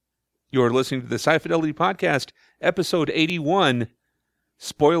You're listening to the Sci-Fidelity Podcast, Episode 81,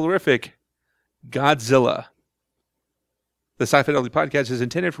 Spoilerific, Godzilla. The Sci-Fidelity Podcast is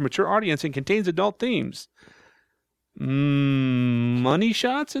intended for a mature audience and contains adult themes. Money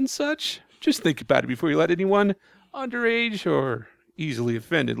shots and such? Just think about it before you let anyone underage or easily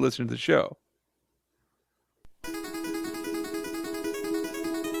offended listen to the show.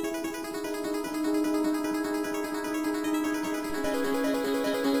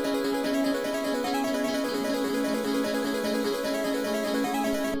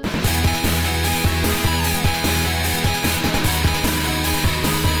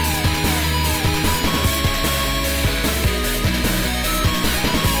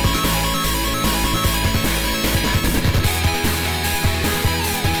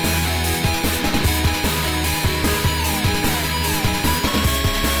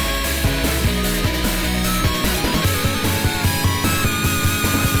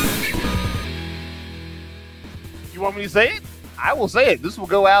 You want me to say it? I will say it. This will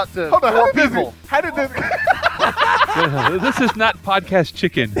go out to Hold on, four people. How did this? This is not podcast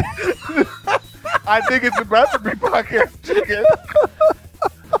chicken. I think it's about to be podcast chicken.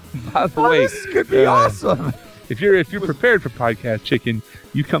 By the way, This could be awesome. if you're prepared for podcast chicken,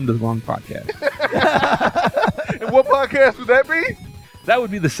 you come to the wrong podcast. And what podcast would that be? That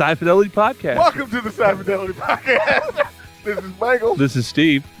would be the Sci-Fidelity Podcast. Welcome to the Sci-Fidelity Podcast. This is Michael. This is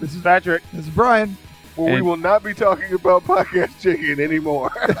Steve. This is Patrick. This is Brian. Well, we And- will not be talking about podcast chicken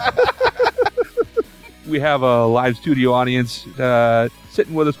anymore. We have a live studio audience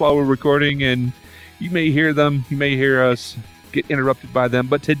sitting with us while we're recording, and you may hear them, you may hear us get interrupted by them,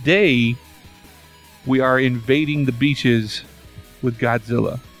 but today we are invading the beaches with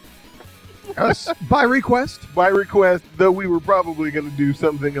Godzilla. Us by request. By request, though we were probably going to do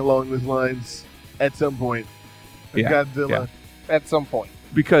something along those lines at some point. Yeah, Godzilla. At some point.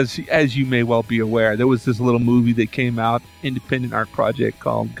 Because, as you may well be aware, there was this little movie that came out, independent art project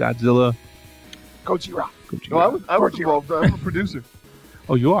called Godzilla. Gojira. No, I was involved. I'm a producer.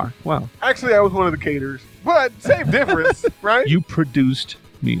 Oh, you are? Wow. Actually, I was one of the caterers. But same difference, right? You produced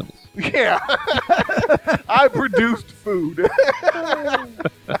meals. Yeah. I produced food.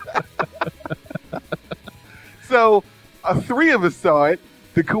 So, three of us saw it,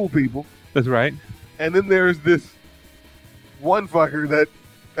 the cool people. That's right. And then there's this one fucker that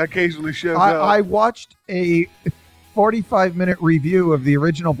occasionally shows up. I watched a 45-minute review of the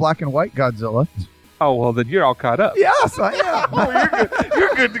original black and white Godzilla. Oh, well, then you're all caught up. Yes, I am. Oh, you're good.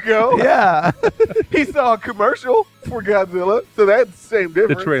 You're good to go. Yeah. He saw a commercial for Godzilla, so that's the same The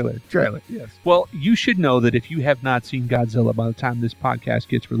difference. trailer. Yes. Well, you should know that if you have not seen Godzilla by the time this podcast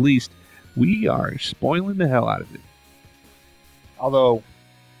gets released, we are spoiling the hell out of it. Although,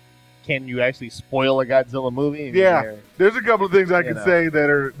 can you actually spoil a Godzilla movie? I mean, Yeah. There's a couple of things I You can know. say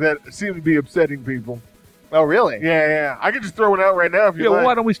that seem to be upsetting people. Oh, really? Yeah. I can just throw one out right now if you Yeah, well, like.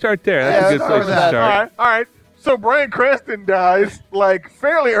 why don't we start there? That's Yeah, a good start place with to that. start. All right. So Bryan Cranston dies like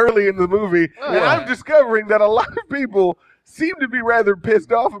fairly early in the movie, and yeah. I'm discovering that a lot of people seem to be rather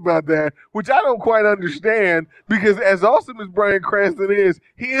pissed off about that, which I don't quite understand, because as awesome as Bryan Cranston is,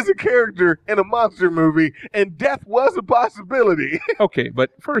 he is a character in a monster movie, and death was a possibility. Okay, but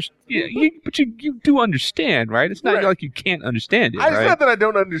first, yeah, you do understand, right? It's not Right. like you can't understand it, It's right? not that I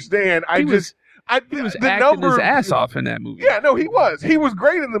don't understand. He was the acting his ass off in that movie. Yeah, no, he was. He was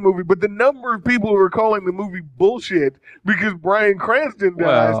great in the movie, but the number of people who are calling the movie bullshit because Bryan Cranston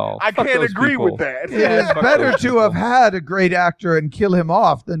dies, Well, I fuck can't those agree people. with that. It is fuck better those to have had a great actor and kill him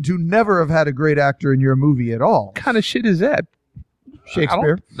off than to never have had a great actor in your movie at all. What kind of shit is that?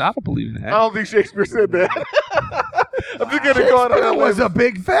 Shakespeare. I don't believe in I that. don't think Shakespeare said that. I'm just going to go on Shakespeare a was limb. a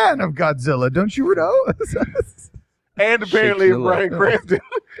big fan of Godzilla, don't you know? And apparently Shakespeare. Bryan Cranston.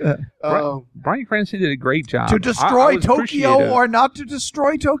 Bryan Cranston did a great job. To I destroy was appreciative. Tokyo or not to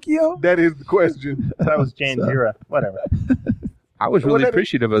destroy Tokyo? That is the question. That was James Era. Whatever. I was really Well, that-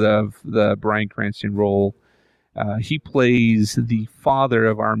 appreciative of the Bryan Cranston role. He plays the father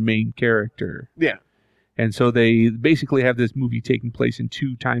of our main character. Yeah. And so they basically have this movie taking place in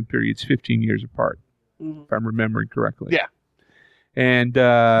two time periods, 15 years apart, if I'm remembering correctly. Yeah. And Wait,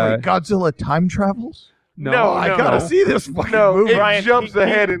 Godzilla time travels? No, I gotta see this fucking No, movie. it jumps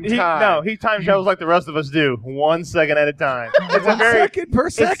ahead in time. No, he time travels like the rest of us do, 1 second at a time. It's a 1 very, second per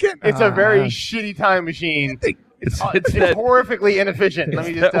second? it's a very Ah. shitty time machine. it's It's that horrifically inefficient. Let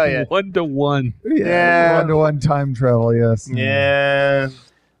me just tell you. 1-to-1. Yeah. One-to-one time travel, yes. Yeah.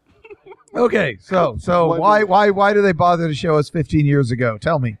 Okay, so One- why do they bother to show us 15 years ago?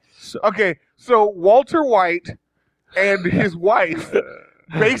 Tell me. Okay, so Walter White and his wife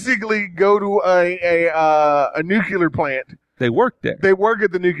basically go to a nuclear plant They work there. They work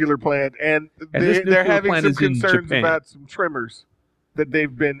at the nuclear plant, and this they're nuclear having plant some is in concerns Japan. about some tremors that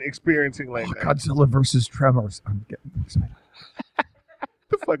they've been experiencing lately. Godzilla versus Tremors. I'm getting excited.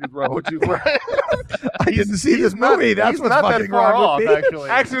 What the fuck is wrong with you, Brian? I didn't see this movie. That's He's what's not that fucking far wrong off, with me. actually.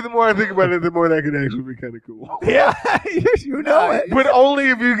 Actually, the more I think about it, the more that could actually be kind of cool. Yeah, you know it. But only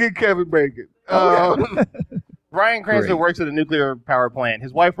if you get Kevin Bacon. Bryan Cranston Great. works at a nuclear power plant.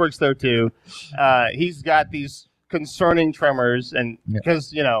 His wife works there too. He's got these concerning tremors, and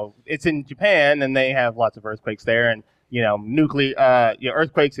because it's in Japan and they have lots of earthquakes there, and nuclear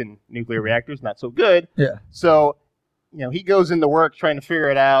earthquakes in nuclear reactors not so good. Yeah. So he goes into work trying to figure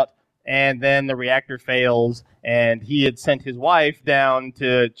it out, and then the reactor fails, and he had sent his wife down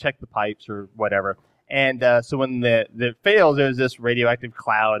to check the pipes or whatever. And so when the fails, there's this radioactive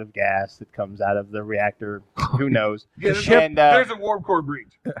cloud of gas that comes out of the reactor. Who knows? And there's a warp core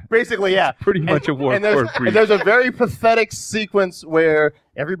breach. basically, yeah. Pretty much a warp and there's, core breach. and there's a very pathetic sequence where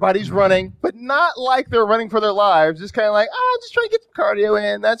everybody's running, but not like they're running for their lives. Just kind of like, just trying to get some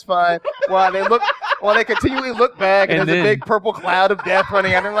cardio in. That's fine. While they continually look back, and there's a big purple cloud of death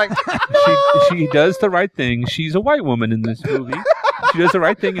running at them. Like, she does the right thing. She's a white woman in this movie. She does the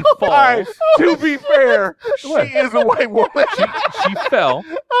right thing and falls. All right, to be fair, she is a white woman. She fell,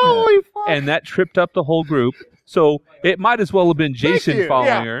 holy fuck. and that tripped up the whole group. So it might as well have been Jason you.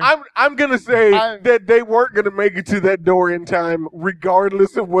 following her. I'm gonna say that they weren't gonna make it to that door in time,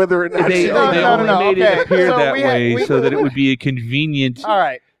 regardless of whether or not They she only made it Okay. appear So that we had- way we- so that it would be a convenient, All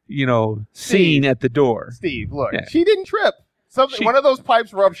right, scene at the door. Steve, look. Yeah. She didn't trip. One of those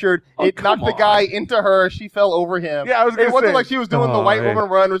pipes ruptured. It come knocked the on. guy into her. She fell over him. Yeah, I was gonna It wasn't say. like she was doing the white woman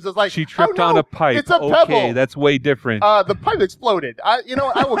run. It was just like, She tripped oh, no, on a pipe. It's a Okay, pebble. that's way different. The pipe exploded. I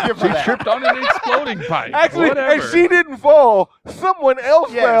will give her She that. tripped on an exploding pipe. Actually, Whatever. and she didn't fall. Someone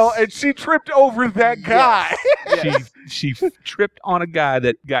else Yes. fell, and she tripped over that guy. Yes. She tripped on a guy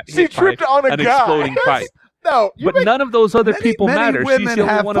that got She hit tripped by on a an guy. exploding pipe. No, But none of those other people many matter. women She's the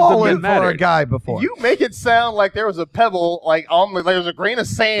only have one of them fallen that for a mattered. guy before. you make it sound like there was a pebble, like there was a grain of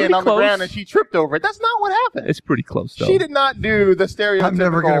sand Pretty on the close. ground, and she tripped over it. That's not what happened. It's pretty close, though. She did not do the stereotypical. I'm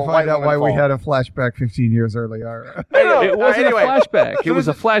never going to white find out woman why we fall. had a flashback 15 years earlier. It wasn't Anyway. a flashback. It was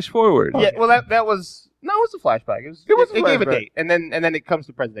a flash forward. Yeah, well, that was it was a flashback. It gave a flashback. date, and then it comes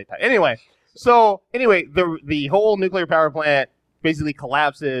to present day time. Anyway, the whole nuclear power plant basically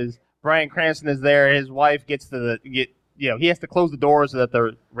collapses. Bryan Cranston is there. His wife gets he has to close the door so that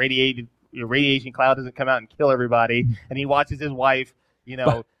the radiation cloud doesn't come out and kill everybody. And he watches his wife,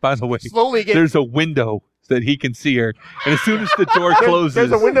 By the way, slowly get. there's a window that he can see her, and as soon as the door closes,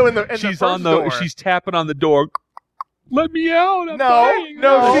 There's a window in the she's first on the door. she's tapping on the door. Let me out! I'm No, dying.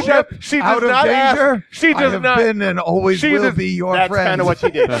 No, she Out does of not danger? ask. She I does have not. been and always she will does- be your That's friend. kind of what she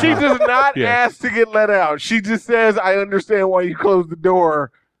did. She does not Yeah. ask to get let out. She just says, "I understand why you closed the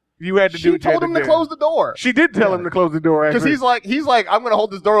door. You had to do She what you had told him to do." close the door. She did tell him to close the door. Because Actually, he's like, I'm going to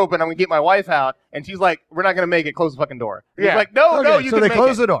hold this door open. I'm going to get my wife out. And she's like, we're not going to make it. Close the fucking door. And Yeah. He's like, no, Okay, you so can they make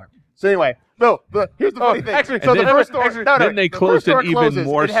close it. the door. So anyway, here's the funny thing. actually, so And the then- first door, then they the closed first door an even closes.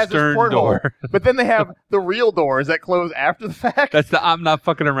 more It has this stern porthole. door. But then they have the real doors that close after the fact. That's the I'm not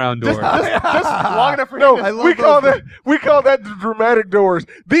fucking around door. just long enough for no, him to love we call those that the dramatic doors.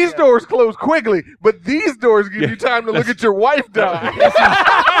 These doors close quickly, but these doors give you time to look at your wife die.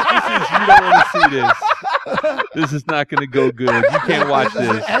 You don't want to see this. This is not going to go good. You can't watch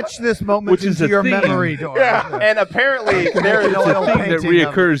this. Etch this moment Which is into a your theme. memory door. Yeah. And apparently It's there's a oil thing that painting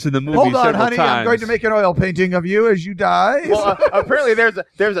of- reoccurs in the movie Hold on, several honey. times. I'm going to make an oil painting of you as you die. well, apparently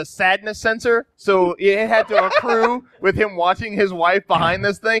there's a sadness sensor, so it had to accrue with him watching his wife behind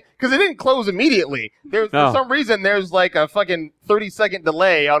this thing because it didn't close immediately. For some reason there's like a fucking 30-second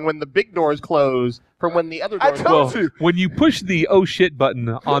delay on when the big doors close from when the other I doors told close. you. When you push the oh shit button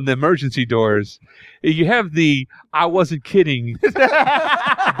on the emergency doors, you have the I wasn't kidding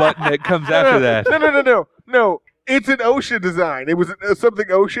button that comes after that. No. It's an OSHA design. It was something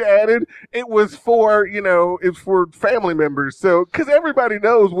OSHA added. It was for, it's for family members. So, because everybody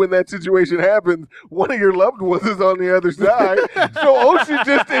knows when that situation happens, one of your loved ones is on the other side. So OSHA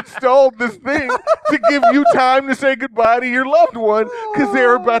just installed this thing to give you time to say goodbye to your loved one because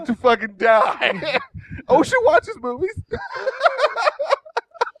they're about to fucking die. OSHA watches movies.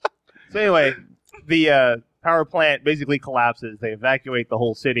 So anyway, the power plant basically collapses. They evacuate the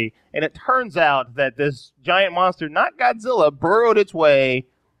whole city, and it turns out that this giant monster, not Godzilla, burrowed its way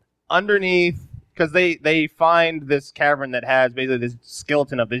underneath because they find this cavern that has basically this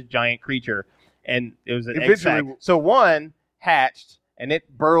skeleton of this giant creature, and it was an egg sac. Eventually- So one hatched, and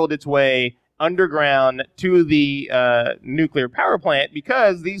it burrowed its way underground to the nuclear power plant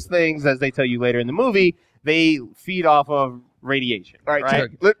because these things, as they tell you later in the movie, they feed off of radiation. All right, right?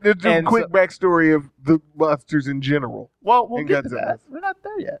 let's do a And quick backstory of the monsters in general. Well, we'll in get to Godzilla. that. We're not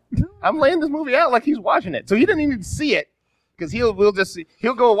there yet. I'm laying this movie out like he's watching it, so he didn't even see it because he'll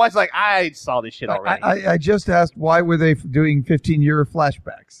go and watch like I saw this shit already. I just asked why were they doing 15-year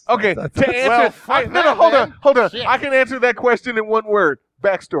flashbacks? Okay, That's- to answer, well, fuck no, that, hold man. on. Shit. I can answer that question in one word: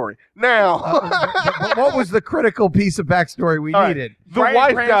 backstory. Now, but what was the critical piece of backstory we All right. needed? the Bryan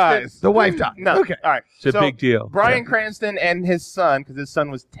wife Cranston- dies. The wife died. No, Okay. all right. It's a big deal. Bryan Cranston and his son, because his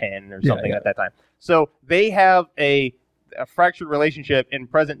son was 10 or something yeah. at that time. So they have a fractured relationship in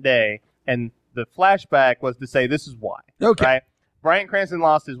present day, and the flashback was to say this is why. Okay. Right? Bryan Cranston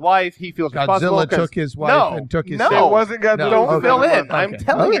lost his wife. He feels responsible. Godzilla 'cause- took his wife No, and took his no. son. It wasn't Godzilla. No. Don't Okay. fill in. Okay. I'm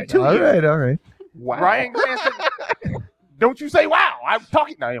telling Okay. it to All you. right, all right. Wow. Bryan Cranston. Don't you say wow. I'm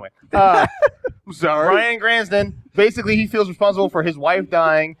talking. No, anyway. I'm sorry. Bryan Cranston, basically, he feels responsible for his wife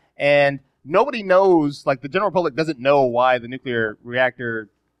dying, and nobody knows, like, the general public doesn't know why the nuclear reactor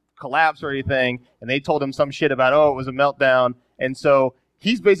collapsed or anything, and they told him some shit about, it was a meltdown, and so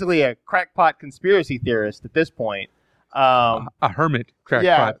he's basically a crackpot conspiracy theorist at this point. A hermit crackpot.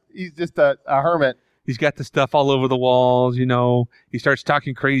 Yeah, he's just a hermit. He's got the stuff all over the walls, you know. He starts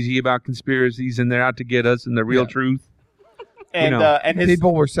talking crazy about conspiracies and they're out to get us and the real truth. And know. and his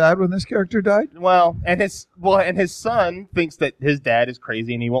People were sad when this character died? and his son thinks that his dad is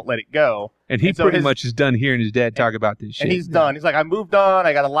crazy and he won't let it go. And he And so pretty his- much is done hearing his dad talk about this shit. And he's done. He's like, I moved on.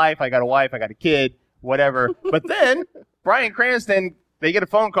 I got a life. I got a wife. I got a kid. Whatever. But then Bryan Cranston, they get a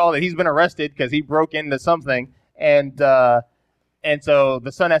phone call that he's been arrested because he broke into something, and so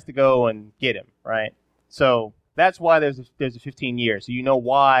the son has to go and get him. Right. So that's why there's a 15 years. So you know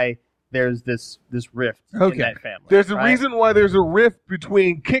why there's this rift in Okay. that family. There's a right? reason why there's a rift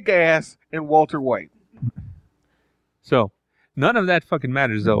between Kick-Ass and Walter White. So none of that fucking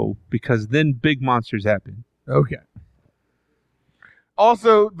matters though, because then big monsters happen. Okay.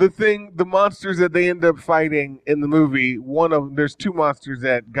 Also, the monsters that they end up fighting in the movie, there's two monsters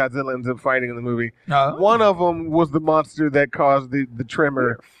that Godzilla ends up fighting in the movie. One of them was the monster that caused the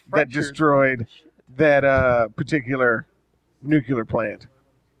tremor that destroyed that particular nuclear plant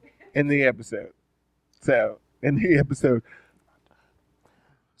in the episode. So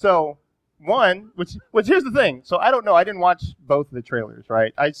one, which here's the thing. So I don't know. I didn't watch both of the trailers,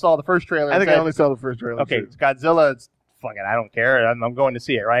 right? I saw the first trailer. I think and I said, only saw the first trailer. okay, too. it's Godzilla. It's fucking. I don't care. I'm going to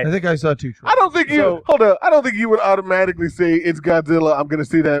see it, right? I think I saw two trailers. I don't think I don't think you would automatically say it's Godzilla. I'm going to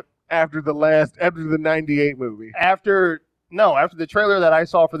see that after the '98 movie. After the trailer that I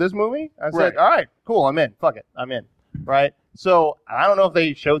saw for this movie, I said, Right. all right, cool, I'm in. Fuck it, I'm in. Right? So I don't know if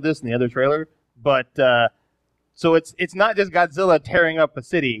they showed this in the other trailer, but so it's not just Godzilla tearing up a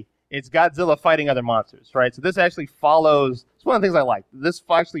city. It's Godzilla fighting other monsters, right? So this actually follows. It's one of the things I like. This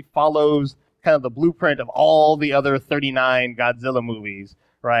actually follows kind of the blueprint of all the other 39 Godzilla movies,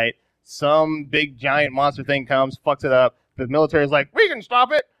 right? Some big giant monster thing comes, fucks it up. The military's like, we can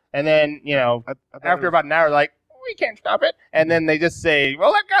stop it. And then, after about an hour, like, we can't stop it. And then they just say,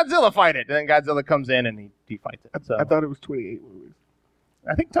 well, let Godzilla fight it. And then Godzilla comes in and he fights it. So I thought it was 28 movies.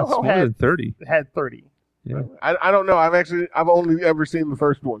 I think It's Toho more than 30. had 30. Yeah. I don't know. I've only ever seen the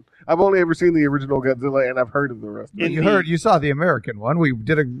first one. I've only ever seen the original Godzilla, and I've heard of the rest. In You saw the American one. We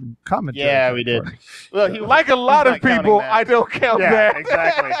did a commentary. Yeah, we did. Well, Like a lot of he's not counting people, that. I don't count Yeah, that.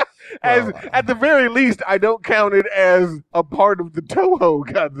 exactly. As at the very least, I don't count it as a part of the Toho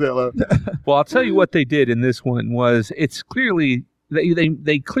Godzilla. Well, I'll tell you what they did in this one was it's clearly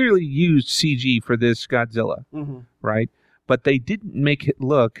they clearly used CG for this Godzilla, right? But they didn't make it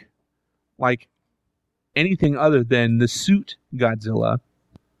look like anything other than the suit Godzilla.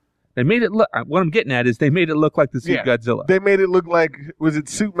 They made it look. What I'm getting at is they made it look like the suit Yeah. Godzilla. They made it look like, was it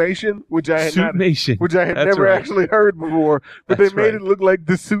Suitmation, which I had not, Suitmation. which I had That's never right. actually heard before, but That's they made right. it look like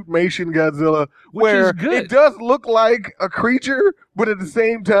the Suitmation Godzilla, Which where is good. it does look like a creature, but at the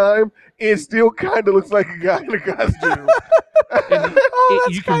same time, it still kind of looks like a guy in a costume. And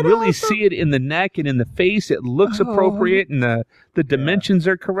you can really see it in the neck and in the face. It looks appropriate, and the dimensions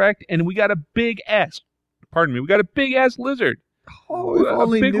are correct. And we got a big ass. Pardon me. We got a big ass lizard. Oh, if A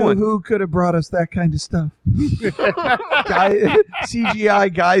only big knew one. who could have brought us that kind of stuff.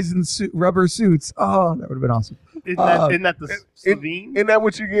 CGI guys in rubber suits. Oh, that would have been awesome. Isn't that the Slovene? Isn't that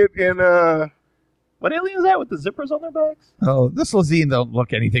what you get in? What alien is that with the zippers on their backs? Oh, the Slazine don't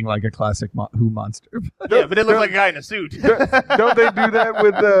look anything like a classic Who monster. Yeah, but it looks like a guy in a suit. Don't they do that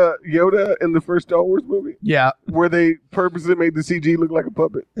with Yoda in the first Star Wars movie, Yeah, where they purposely made the CG look like a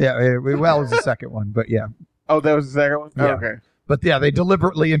puppet? yeah. Well, it was the second one, but yeah. Oh, that was the second one. Yeah. Oh, okay. But yeah, they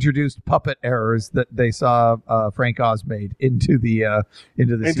deliberately introduced puppet errors that they saw Frank Oz made into the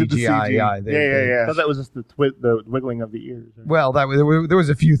CGI. Yeah. I thought that was just the wiggling of the ears. Right? Well, there was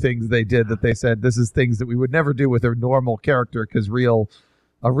a few things they did that they said this is things that we would never do with a normal character because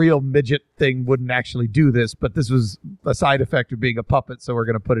a real midget thing wouldn't actually do this, but this was a side effect of being a puppet, so we're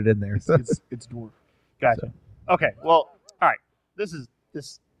going to put it in there. It's dwarf. Gotcha. Okay. Well, all right. This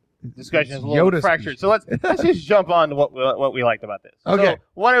discussion is a little fractured. So let's just jump on to what we liked about this. Okay. So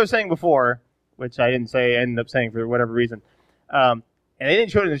what I was saying before, which I didn't say, I ended up saying for whatever reason, and they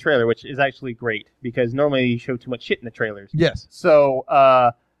didn't show it in the trailer, which is actually great because normally you show too much shit in the trailers. Yes. So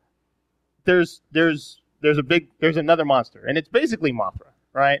there's another monster, and it's basically Mothra,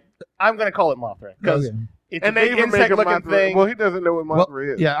 right? I'm gonna call it Mothra because it's a big insect-looking thing. Well, he doesn't know what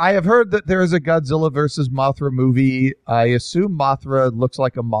Mothra is. Yeah, I have heard that there is a Godzilla versus Mothra movie. I assume Mothra looks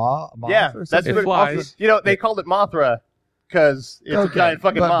like a moth. Yeah, or that's It what flies. they called it Mothra because it's a giant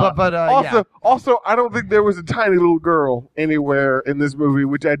fucking moth. But Also, I don't think there was a tiny little girl anywhere in this movie,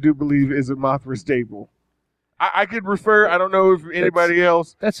 which I do believe is a Mothra staple. I could refer. I don't know if anybody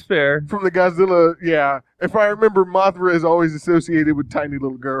else That's fair. from the Godzilla. Yeah, if I remember, Mothra is always associated with tiny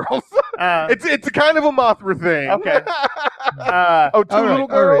little girls. It's a kind of a Mothra thing. Okay. Two little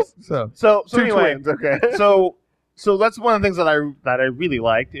girls. So Two anyway, twins. Okay. so that's one of the things that I really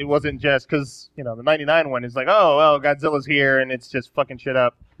liked. It wasn't just because the 99 one is like, oh well, Godzilla's here and it's just fucking shit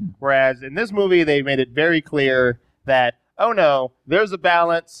up. Whereas in this movie they made it very clear that oh no, there's a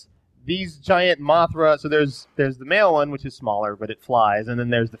balance. These giant Mothra, so there's the male one, which is smaller, but it flies, and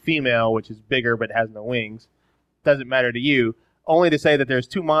then there's the female, which is bigger, but has no wings. Doesn't matter to you. Only to say that there's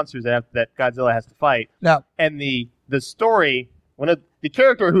two monsters that Godzilla has to fight. Now, And the story, the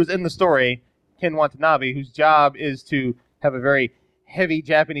character who's in the story, Ken Watanabe, whose job is to have a very heavy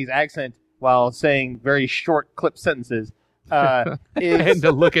Japanese accent while saying very short clip sentences, And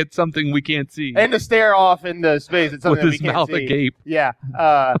to look at something we can't see. and to stare off into space at something with his that we can't mouth see. agape. Yeah.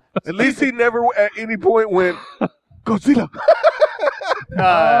 At least he never at any point went Godzilla.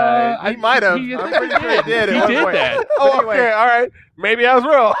 He might have. I'm pretty sure he did. He at one did point. that. But Oh, anyway, okay, all right. Maybe I was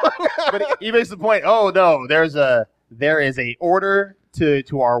wrong. but he makes the point. Oh no, there is a order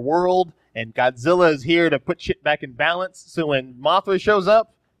to our world, and Godzilla is here to put shit back in balance. So when Mothra shows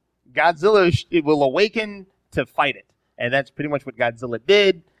up, Godzilla it will awaken to fight it, and that's pretty much what Godzilla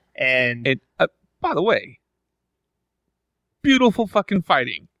did. And By the way, beautiful fucking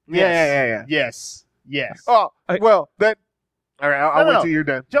fighting. Yeah. Yes. Oh, well, that. All right, I'll No. wait till you're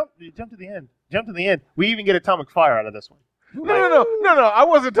done. Jump to the end. Jump to the end. We even get atomic fire out of this one. No. I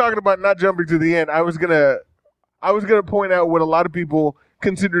wasn't talking about not jumping to the end. I was gonna point out what a lot of people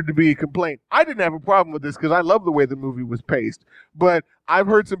considered to be a complaint. I didn't have a problem with this because I love the way the movie was paced. But I've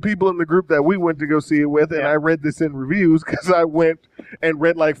heard some people in the group that we went to go see it with, and I read this in reviews because I went and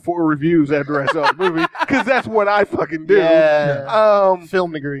read like 4 reviews after I saw the movie because that's what I fucking do. Yeah.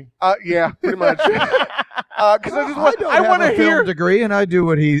 Film degree. Yeah, pretty much. Because I want to a hear. film degree, and I do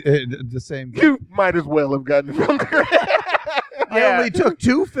what he the same. You might as well have gotten a film degree. I only took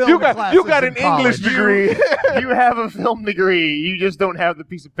 2 film You classes got in an English college. degree. You have a film degree. You just don't have the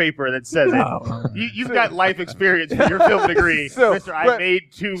piece of paper that says it. You've got life experience for your film degree, So, Mister. I but-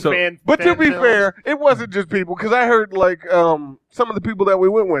 made 2 so- fan. But to fan be films. fair, it wasn't just people because I heard like some of the people that we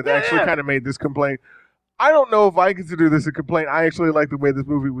went with actually kind of made this complaint. I don't know if I consider this a complaint. I actually like the way this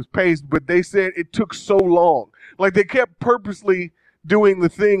movie was paced, but they said it took so long. Like they kept purposely doing the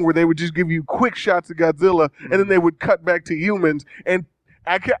thing where they would just give you quick shots of Godzilla and then they would cut back to humans. And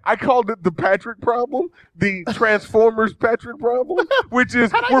I called it the Patrick problem, the Transformers Patrick problem, which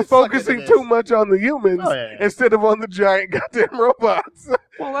is How'd I we're get sucked into focusing this? too much on the humans instead of on the giant goddamn robots.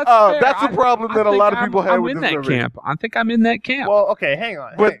 Well, that's fair. That's a problem that a think lot of people have I'm with in this that movie. camp. I think I'm in that camp. Well, okay, hang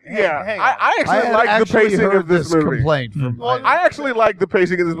on. But hang on. I actually I had like the actually pacing heard of this movie. complaint from. Well, I actually like the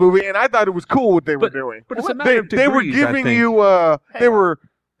pacing of this movie, and I thought it was cool what they were doing. but it's a matter of They were degrees, I giving think. you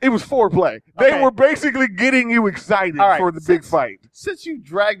it was foreplay. They Okay. were basically getting you excited All right, for the big fight. Since you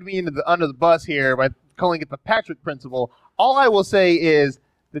dragged me under the bus here by calling it the Patrick principle, all I will say is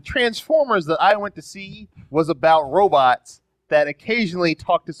the Transformers that I went to see was about robots that occasionally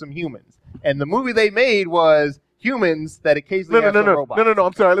talk to some humans, and the movie they made was humans that occasionally have some robots. No.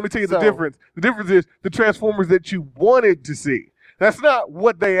 I'm sorry. Let me tell you the So- difference. The difference is the Transformers that you wanted to see. That's not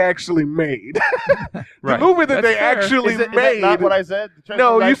what they actually made. Right. The movie that That's they fair. actually Is that made. not what I said? The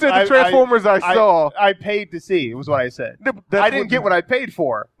No, you Transformers said the Transformers I saw. I paid to see. It was what I said. That's I didn't get what I paid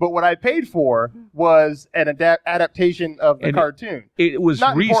for, but what I paid for was an adaptation of the And cartoon. It was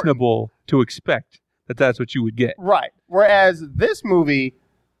Not important. reasonable to expect that that's what you would get. Right. Whereas this movie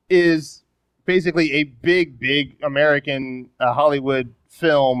is basically a big American Hollywood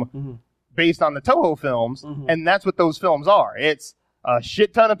film based on the Toho films, and that's what those films are. It's a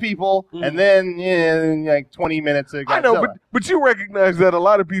shit ton of people, and then like 20 minutes of Godzilla. I know, but you recognize that a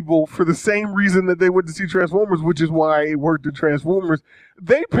lot of people, for the same reason that they went to see Transformers, which is why it worked in Transformers,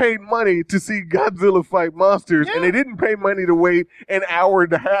 they paid money to see Godzilla fight monsters, and they didn't pay money to wait an hour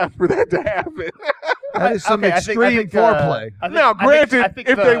and a half for that to happen. That is some Okay, extreme foreplay. Now, granted,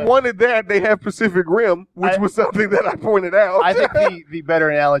 if they wanted that, they have Pacific Rim, which was something that I pointed out. I think the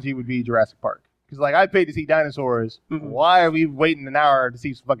better analogy would be Jurassic Park. Because, like, I paid to see dinosaurs. Why are we waiting an hour to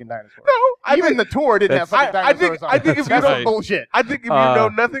see some fucking dinosaurs? No, Even the tour didn't have fucking dinosaurs on it. I think if you That's don't bullshit. I think if you know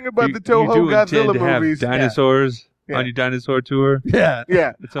nothing about the Toho you do Godzilla intend to have movies, dinosaurs on your dinosaur tour Yeah.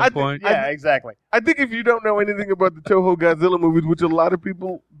 yeah, at some point. Yeah, exactly. I think if you don't know anything about the Toho Godzilla movies, which a lot of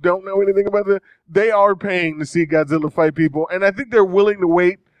people don't know anything about, they are paying to see Godzilla fight people, and I think they're willing to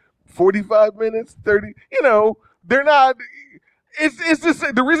wait 45 minutes, 30. You know, they're not. It's just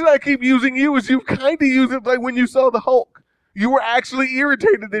the reason I keep using you is you kind of use it like when you saw the Hulk. You were actually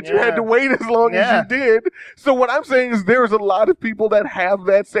irritated that you had to wait as long as you did. So what I'm saying is there's a lot of people that have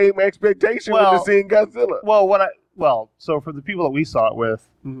that same expectation when they're seeing Godzilla. So for the people that we saw it with,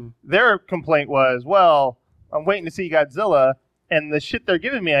 their complaint was, well, I'm waiting to see Godzilla, and the shit they're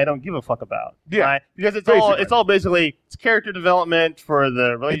giving me, I don't give a fuck about. Yeah, right? Because it's all basically character development for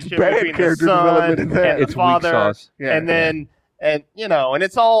the relationship between the son and the father, weak sauce. and then and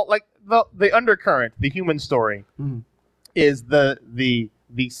it's all like the undercurrent, the human story, is the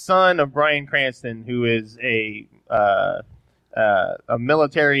son of Bryan Cranston, who is a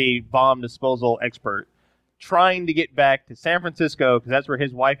military bomb disposal expert, trying to get back to San Francisco because that's where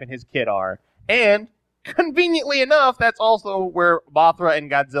his wife and his kid are, and conveniently enough, that's also where Mothra and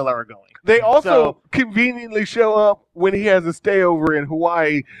Godzilla are going. They also conveniently show up when he has a stayover in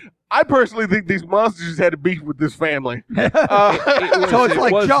Hawaii. I personally think these monsters just had a beef with this family. So it's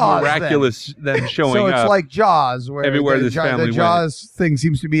like Jaws. Miraculous them showing So it's up like Jaws, where everywhere this family the Jaws thing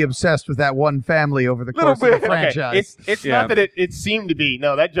seems to be obsessed with that one family over the course of the franchise. Okay. It's not that it seemed to be.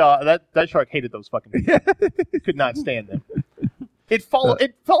 No, that shark hated those fucking people. Could not stand them. It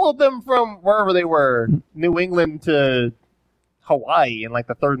followed them from wherever they were, New England to Hawaii in like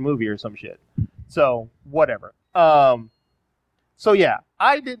the third movie or some shit. So whatever. So yeah,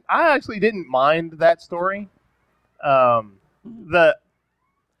 I actually didn't mind that story.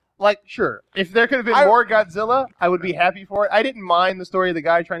 Sure, if there could have been more Godzilla, I would be happy for it. I didn't mind the story of the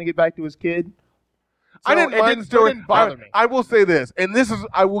guy trying to get back to his kid. So I didn't mind the story. It didn't bother me. I will say this, and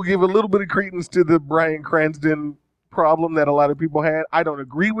I will give a little bit of credence to the Bryan Cranston problem that a lot of people had. I don't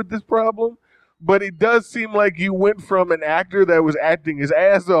agree with this problem, but it does seem like you went from an actor that was acting his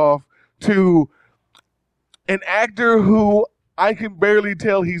ass off to an actor who I can barely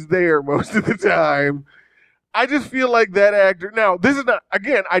tell he's there most of the time. I just feel like that actor. Now, this is not,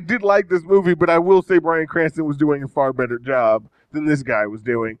 again, I did like this movie, but I will say Bryan Cranston was doing a far better job than this guy was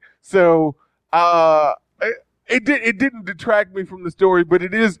doing. So, it didn't detract me from the story, but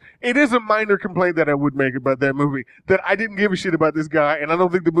it is a minor complaint that I would make about that movie, that I didn't give a shit about this guy, and I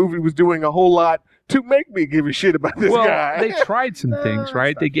don't think the movie was doing a whole lot to make me give a shit about this guy. They tried some things,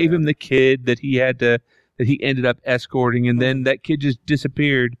 right? They gave him the kid that he ended up escorting, and then that kid just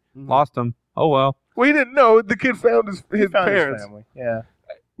disappeared, lost him. Oh well. Well, he didn't know. The kid found his parents. His family. Yeah.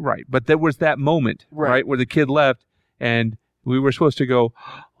 Right, but there was that moment, right, where the kid left, and we were supposed to go,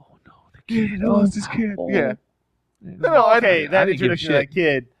 oh no, the kid lost his kid. Yeah. No, okay, that introduction of that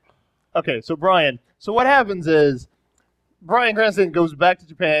kid. Okay, so Brian. So what happens is Bryan Cranston goes back to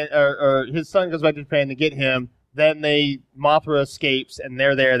Japan, or his son goes back to Japan to get him. Then Mothra escapes, and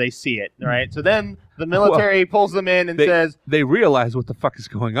they're there. They see it, right? So then the military pulls them in and says, they realize what the fuck is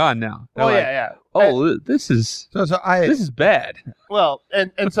going on now. They're yeah. Oh, this is this is bad. Well,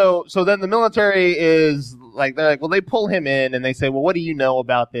 and so then the military is like, they're like, well, they pull him in and they say, well, what do you know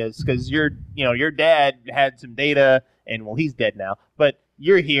about this? Because your dad had some data, and well, he's dead now, but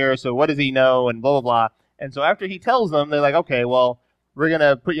you're here, so what does he know? And blah blah blah. And so after he tells them, they're like, okay, well, we're going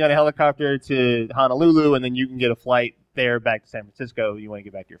to put you on a helicopter to Honolulu, and then you can get a flight there back to San Francisco. You want to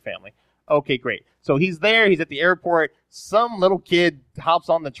get back to your family. Okay, great. So he's there. He's at the airport. Some little kid hops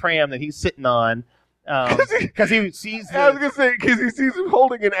on the tram that he's sitting on because he sees I was going to say, because he sees him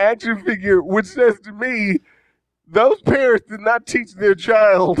holding an action figure, which says to me, those parents did not teach their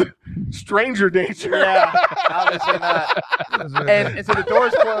child stranger danger. Yeah, obviously not. And so the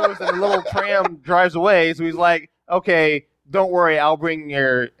door's closed, and the little tram drives away. So he's like, okay, don't worry, I'll bring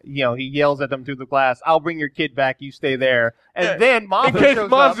your, he yells at them through the glass, I'll bring your kid back, you stay there. And then Mothra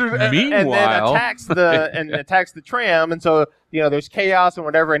shows up and then attacks the tram, and so, there's chaos and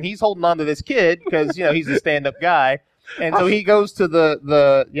whatever, and he's holding on to this kid because, he's a stand-up guy. And so he goes to the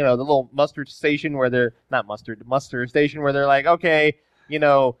little muster station where they're, not muster, the muster station where they're like, okay,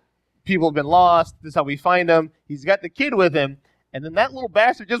 people have been lost, this is how we find them. He's got the kid with him, and then that little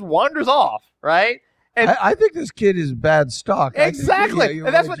bastard just wanders off, right? And I think this kid is bad stock. Exactly.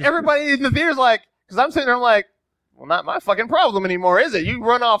 And that's what everybody in the theater's like, because I'm sitting there, I'm like, well, not my fucking problem anymore, is it? You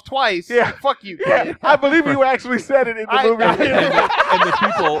run off twice. Yeah. Fuck you, kid. Yeah. I believe you actually said it in the movie.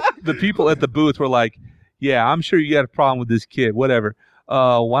 And the people at the booth were like, yeah, I'm sure you got a problem with this kid, whatever.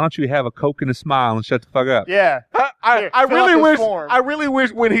 Why don't you have a Coke and a smile and shut the fuck up? Yeah. I really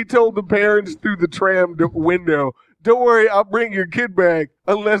wish when he told the parents through the tram window, don't worry, I'll bring your kid back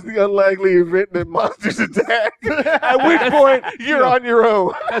unless the unlikely event that monsters attack. At which point, you're on your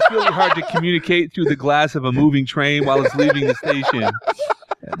own. That's really hard to communicate through the glass of a moving train while it's leaving the station.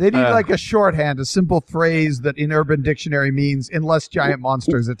 They need like a shorthand, a simple phrase that in Urban Dictionary means unless giant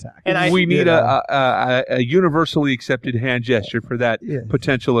monsters attack. And we need a universally accepted hand gesture for that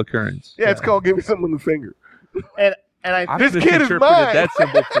potential occurrence. Yeah, it's called give me something on the finger. And this kid is mine. That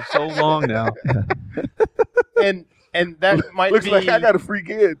symbol for so long now. And that might looks be like I got a free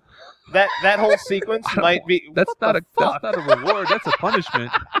kid. That whole sequence might be. That's not a reward. That's a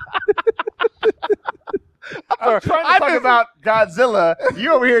punishment. I'm trying to talk about Godzilla.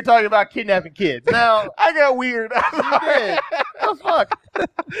 You over here talking about kidnapping kids. Now I got weird. You did. Oh fuck!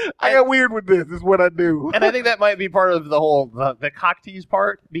 I got weird with this. Is what I do. And I think that might be part of the whole the cock tease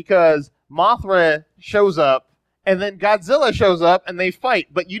part, because Mothra shows up and then Godzilla shows up and they fight,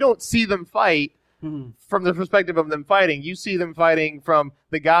 but you don't see them fight from the perspective of them fighting. You see them fighting from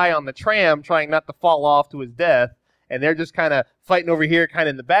the guy on the tram trying not to fall off to his death. And they're just kind of fighting over here, kind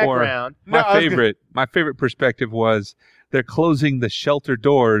of in the background. My favorite perspective was they're closing the shelter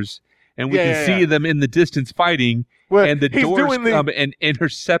doors, and we can see them in the distance fighting, and the doors come and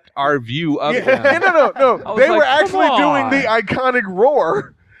intercept our view of them. No. They were actually doing the iconic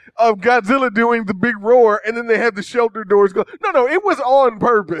roar of Godzilla doing the big roar, and then they had the shelter doors go. No, it was on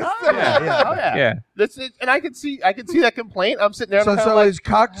purpose. Yeah. That's it. And I can see that complaint. I'm sitting there. So is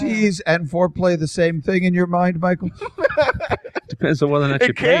cock tease and foreplay the same thing in your mind, Michael? Depends on whether or not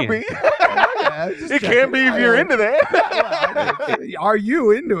you're paying. It can be if you're into that. Are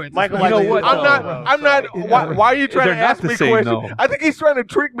you into it? Michael, you know what? I'm not. Why are you trying to ask me questions? No. I think he's trying to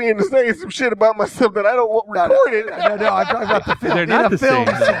trick me into saying some shit about myself that I don't want recorded. No, I'm talking about the film. They're not the same.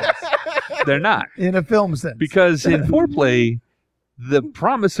 They're not. In a film sense. Because in foreplay, the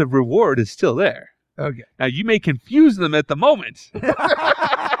promise of reward is still there. Okay. Now, you may confuse them at the moment.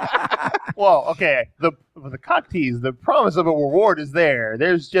 Well, okay. The cock tease, the promise of a reward is there.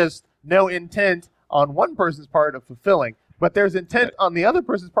 There's just no intent on one person's part of fulfilling, but there's intent on the other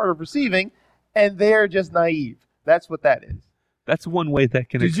person's part of receiving, and they're just naive. That's what that is. That's one way that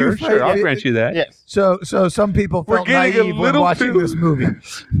can occur. Sure, I'll grant you that. Yes. So some people felt naive when watching this movie.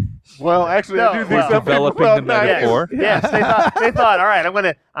 Well, actually, I do think some people developing felt the metaphor. Yes, they thought, all right, I'm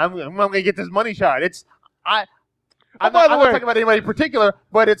gonna get this money shot. I'm not talking about anybody in particular,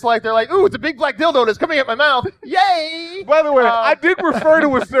 but it's like they're like, ooh, it's a big black dildo that's coming out my mouth. Yay! By the way, I did refer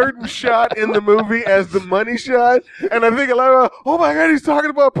to a certain shot in the movie as the money shot, and I think a lot of, oh my God, he's talking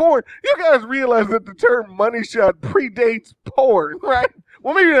about porn. You guys realize that the term money shot predates porn, right?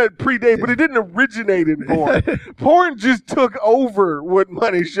 Well, maybe not predate, but it didn't originate in porn. Porn just took over what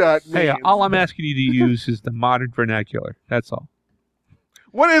money shot means. Hey, all I'm asking you to use is the modern vernacular. That's all.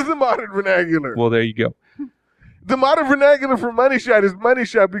 What is the modern vernacular? Well, there you go. The modern vernacular for money shot is money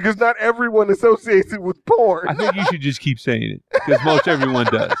shot because not everyone associates it with porn. I think you should just keep saying it because most everyone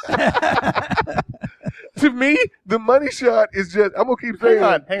does. To me, the money shot is just, I'm going to keep saying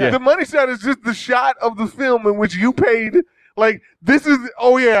hang on. The money shot is just the shot of the film in which you paid, like, this is,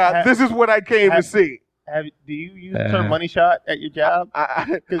 this is what I came to see. Do you use the term money shot at your job?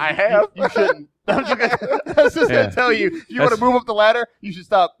 I have. You shouldn't. I was just going to tell you, if you want to move up the ladder, you should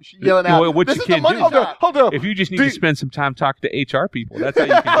stop yelling out. What this you is can't the money do. shot. Hold on. If you just need to spend some time talking to HR people, that's how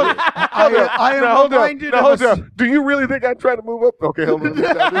you can do it. I am reminded of hold on. Do you really think I'm trying to move up? Okay, hold on. This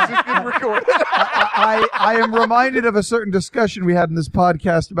is getting recorded. I am reminded of a certain discussion we had in this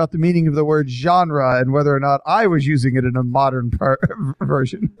podcast about the meaning of the word genre and whether or not I was using it in a modern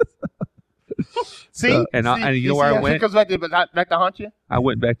version. See? And you know where I went? It comes back to haunt you? I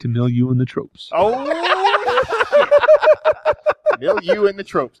went back to milieu and the tropes. Oh, shit. Milieu and the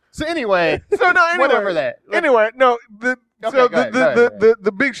tropes. So anyway, whatever that. Anyway, no, So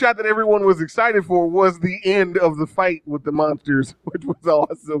the big shot that everyone was excited for was the end of the fight with the monsters, which was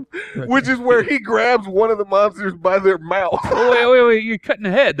awesome. Which is where he grabs one of the monsters by their mouth. Wait, you're cutting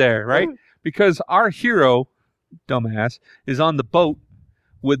ahead there, right? Because our hero, dumbass, is on the boat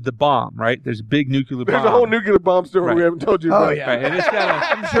with the bomb, right? There's a big nuclear bomb. There's a whole nuclear bomb story we haven't told you about. Oh, yeah. Right, and it's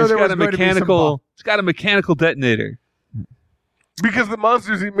got I'm sure there was going to be some bomb. it's got a mechanical detonator. Because the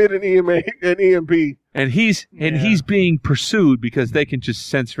monsters emit an EMP. And he's being pursued because they can just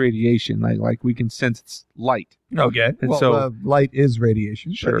sense radiation, like we can sense its light. Okay. And well, so light is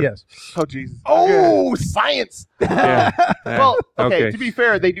radiation. Sure. But yes. Oh Jesus. Oh, science! Yeah. Well, okay, Okay. to be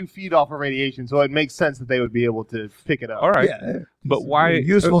fair, they do feed off of radiation, so it makes sense that they would be able to pick it up. All right. Yeah. But why?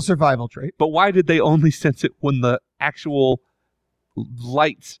 Useful survival trait. But why did they only sense it when the actual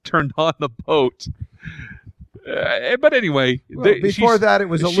lights turned on the boat? But anyway, Well, before that, it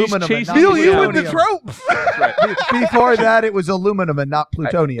was she's aluminum and chasing not Steal you with plutonium. the tropes. Before that, it was aluminum and not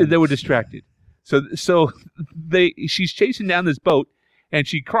plutonium. They were distracted. So she's chasing down this boat, and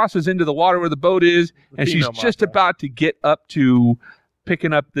she crosses into the water where the boat is, and she's female just Mothra. about to get up to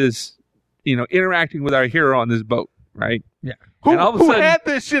picking up this, interacting with our hero on this boat, right? Yeah. Who And all of a sudden- had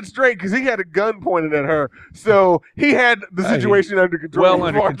this shit straight because he had a gun pointed at her, so he had the situation under control. Well as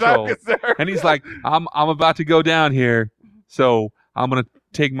under far as I'm control. concerned. And he's like, I'm about to go down here, so I'm gonna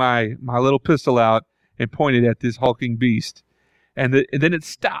take my little pistol out and point it at this hulking beast, and then it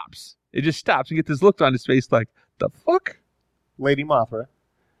stops. It just stops and get this look on his face like, the fuck? Lady Mothra.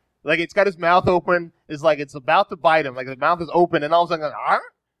 Like, it's got his mouth open. It's like it's about to bite him. Like, the mouth is open, and all of a sudden, "Arr!"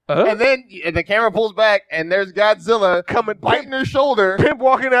 And then the camera pulls back, and there's Godzilla Coming biting her shoulder, Pimp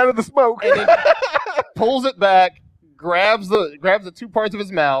walking out of the smoke. and then pulls it back, grabs the two parts of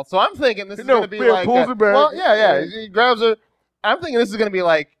his mouth. So I'm thinking this is No, going to be yeah, like... pulls it back. Well, yeah. He grabs her. I'm thinking this is going to be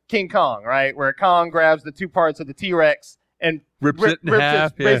like King Kong, right? Where Kong grabs the two parts of the T-Rex and Rips it in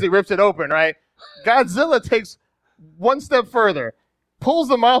half, yeah. basically rips it open, right? Godzilla takes one step further, pulls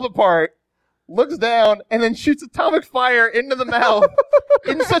the mouth apart, looks down, and then shoots atomic fire into the mouth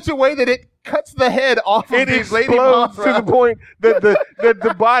in such a way that it cuts the head off of It the Lady explodes Mothra. to the point that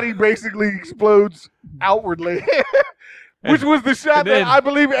the body basically explodes outwardly. Which was the shot and then- that I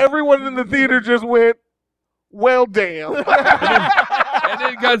believe everyone in the theater just went, well, damn. And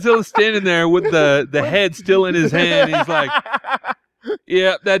then Godzilla's standing there with the head still in his hand. He's like,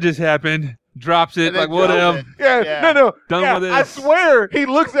 yeah, that just happened. Drops it, And then like, whatever. drops Yeah, Yeah. no. Done Yeah, with this. I swear, he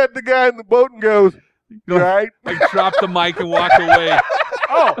looks at the guy in the boat and goes, "You all right? Like, drop the mic and walk away.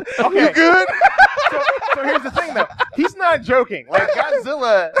 Oh, okay. You good?" So here's the thing, though. He's not joking. Like,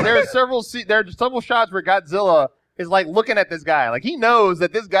 Godzilla, there are several shots where Godzilla is, like, looking at this guy. Like, he knows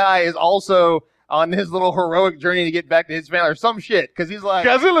that this guy is also on his little heroic journey to get back to his family or some shit. Because he's like...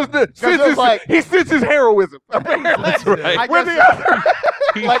 Godzilla's like- he senses heroism. Apparently. That's right. I Where guess the other...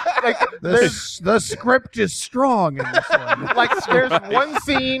 The script is strong in this one. like there's one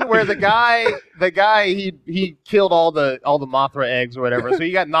scene where the guy he killed all the Mothra eggs or whatever, so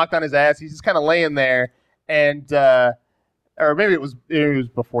he got knocked on his ass. He's just kind of laying there, and or maybe it was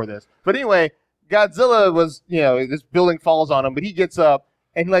before this, but anyway, Godzilla was this building falls on him, but he gets up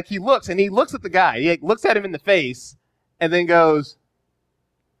and he looks at the guy. He looks at him in the face, and then goes.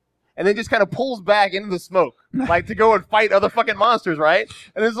 And then just kind of pulls back into the smoke, like to go and fight other fucking monsters, right?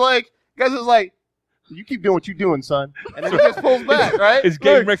 And it's like, guys, is like, you keep doing what you're doing, son. And then he just pulls back, right? It's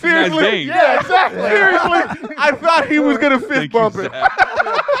game Look, recognized seriously, game. Yeah, exactly. Seriously, I thought he was going to fist Thank you, bump it. Zach.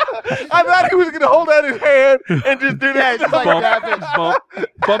 I thought he was going to hold out his hand and just do Yeah, that. just like Bump, that.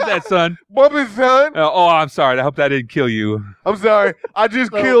 bump that, son. Bump his son. I'm sorry. I hope that didn't kill you. I'm sorry. I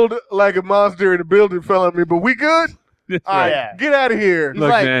just killed like a monster and a building fell on me, but we good? That's All right, right. Yeah. get out of here. Look,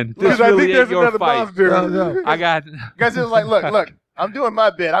 like, man, this Because I really think ain't there's your another fight. monster. No. I got. Guys, it was like, look, I'm doing my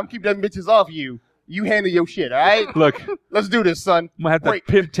bit. I'm keeping them bitches off you. You handle your shit, all right? Look, I'm Let's do this, son. gonna have to Wait.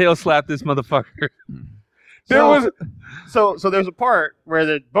 pimp tail slap this motherfucker. There So there's a part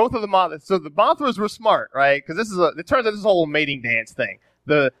where both of the Mothras were smart, right? Because it turns out this whole mating dance thing.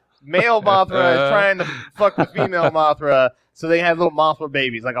 The male Mothra is trying to fuck the female Mothra, so they have little Mothra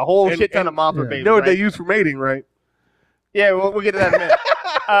babies, like a whole And- shit ton of Mothra yeah. babies. You know what they right? use for mating, right? Yeah, we'll get to that in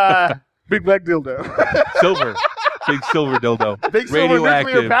a minute. Big black dildo. Silver, big silver dildo. Big silver nuclear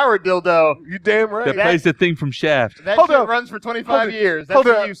Radioactive. powered dildo. You damn That right. plays the thing from Shaft. That Hold shit on. runs for 25 Hold on. years. That's Hold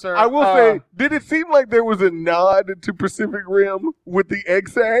for on. you, sir. I will say, did it seem like there was a nod to Pacific Rim with the egg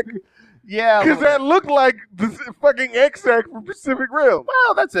sack? yeah. Because that looked like the fucking egg sack from Pacific Rim.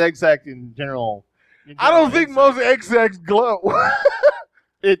 Well, that's egg sac in general. I don't think most egg sacks glow.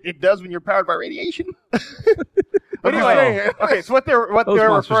 It does when you're powered by radiation. I'm Anyway, just saying. okay, so what they're Those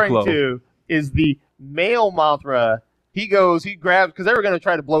monsters referring glow. to is the male Mothra he grabs, because they were going to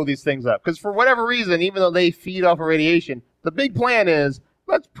try to blow these things up. Because for whatever reason, even though they feed off of radiation, the big plan is,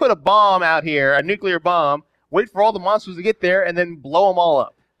 let's put a bomb out here, a nuclear bomb, wait for all the monsters to get there, and then blow them all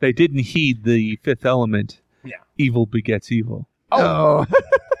up. They didn't heed the fifth element. Yeah. Evil begets evil. Oh.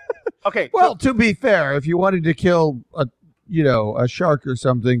 Okay. Well, to be fair, if you wanted to kill a shark or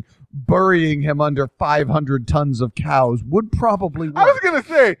something, burying him under 500 tons of cows would probably work. I was going to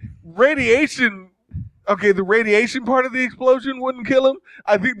say, radiation... Okay, the radiation part of the explosion wouldn't kill him.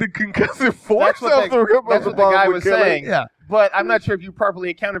 I think the concussive force that's what the guy was saying. Yeah. But I'm not sure if you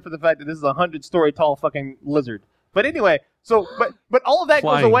properly accounted for the fact that this is a 100-story tall fucking lizard. But anyway, but all of that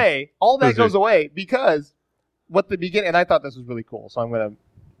Flying goes away. All that lizard. goes away because what the beginning, and I thought this was really cool, so I'm going to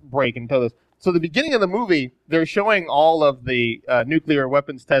break and tell this. So the beginning of the movie, they're showing all of the nuclear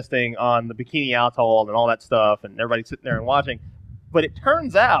weapons testing on the Bikini Atoll and all that stuff, and everybody's sitting there and watching. But it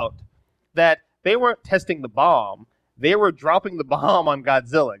turns out that they weren't testing the bomb. They were dropping the bomb on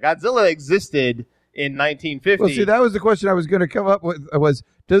Godzilla. Godzilla existed in 1950. Well, see, that was the question I was going to come up with. Was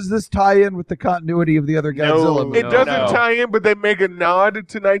does this tie in with the continuity of the other Godzilla movies? It doesn't tie in, but they make a nod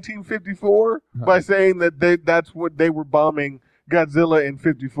to 1954 by saying that that's what they were bombing Godzilla in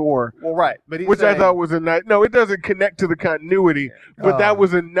 54. Well, right. But which I thought was a nice... No, it doesn't connect to the continuity, but that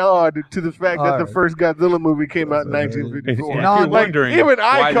was a nod to the fact that the first Godzilla movie came out in 1954. If you're wondering even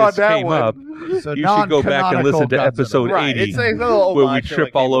I why caught this that came one. up, So you should go back and listen to non-canonical episode Right. 80, It's a little where we homage to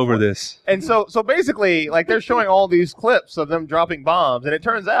trip what all came over before. this. And so basically, like, they're showing all these clips of them dropping bombs, and it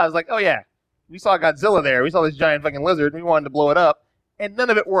turns out, it's like, oh, yeah, we saw Godzilla there. We saw this giant fucking lizard, and we wanted to blow it up, and none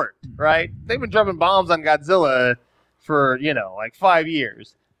of it worked, right? They've been dropping bombs on Godzilla for, like 5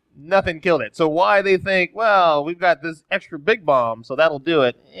 years. Nothing killed it. So why they think, well, we've got this extra big bomb, so that'll do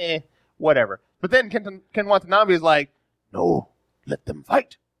it, whatever. But then Ken Watanabe is like, no, let them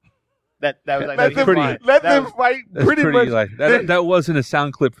fight. That was like, Let them fight. That's Pretty much. like that wasn't a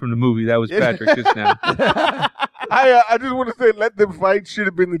sound clip from the movie. That was Patrick just now. I just want to say, let them fight should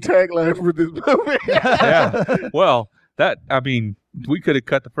have been the tagline for this movie. Yeah. Well, we could have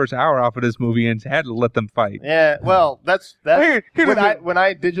cut the first hour off of this movie and had to let them fight. Yeah, well, that's Here's when the thing.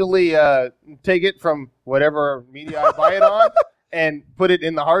 I digitally take it from whatever media I buy it on and put it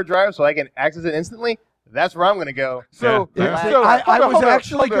in the hard drive so I can access it instantly. That's where I'm going to go. So, Yeah. so I was hold on,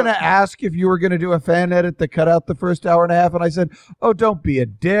 actually hold going on. to ask if you were going to do a fan edit that cut out the first hour and a half, and I said, "Oh, don't be a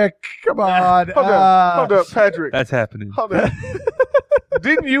dick. Come on." Hold up, Patrick. That's happening. Hold on.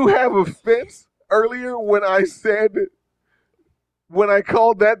 Didn't you have a fence earlier when I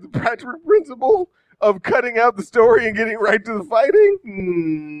called that the Patrick principle of cutting out the story and getting right to the fighting?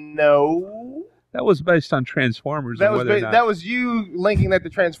 No. That was based on Transformers. That and was whether or not. that was you linking that to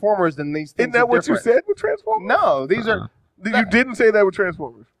Transformers and these things. Isn't that are what you different. said with Transformers? No, these are. You didn't say that with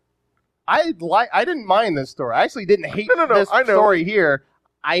Transformers. I didn't mind this story. I actually didn't hate No, this I know. story here.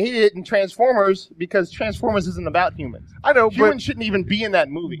 I hated it in Transformers because Transformers isn't about humans. I know, Humans shouldn't even be in that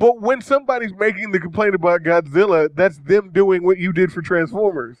movie. but when somebody's making the complaint about Godzilla, that's them doing what you did for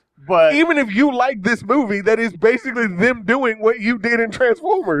Transformers. But Even if you like this movie, that is basically them doing what you did in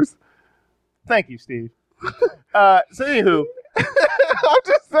Transformers. thank you, Steve. So anywho, I'm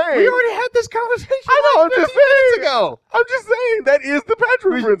just saying. we already had this conversation. I know, I'm just 15 minutes saying. ago. I'm just saying that is the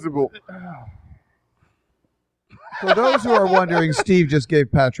Patrick principle. For those who are wondering, Steve just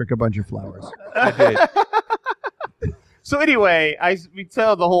gave Patrick a bunch of flowers. I did. So anyway, we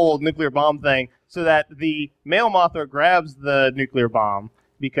tell the whole nuclear bomb thing so that the male Mothra grabs the nuclear bomb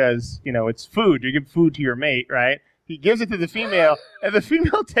because, it's food. You give food to your mate, right? He gives it to the female, and the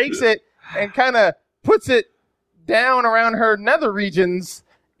female takes it and kind of puts it down around her nether regions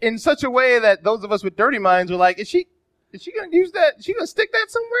in such a way that those of us with dirty minds are like, is she going to use that? Is she going to stick that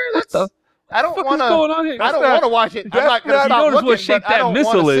somewhere? I don't What want is going on to. here? I don't want to watch it. I'm that's not going to not- stop You notice looking. what shape but I that don't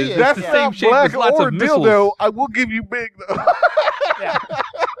missile wanna is. see it. That's the Yeah. same not shape black as lots or of missiles. dildo. I will give you big, though. Yeah.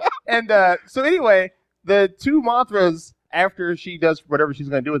 And so anyway, the two Mothras, after she does whatever she's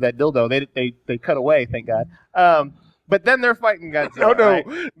going to do with that dildo, they cut away. Thank God. But then they're fighting Godzilla. Oh, no.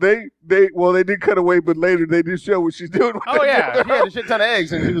 Right? They did cut away, but later they did show what she's doing. With Oh the yeah, dildo. she had a shit ton of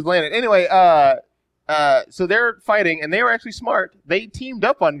eggs and she was laying it. Anyway, so they're fighting and they were actually smart. They teamed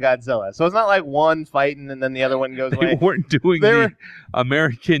up on Godzilla, so it's not like one fighting and then the other one goes They away. weren't doing They the were-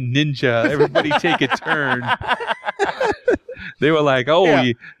 American Ninja. Everybody take a turn. They were like, "Oh,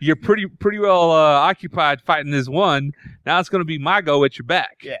 Yeah. you're pretty well occupied fighting this one. Now it's going to be my go at your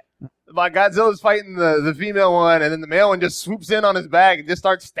back." Yeah. Like Godzilla's fighting the female one, and then the male one just swoops in on his back and just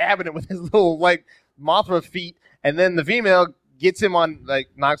starts stabbing it with his little like Mothra feet, and then the female gets him on, like,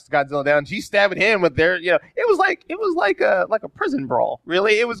 knocks Godzilla down. She's stabbing him with their, it was like a prison brawl.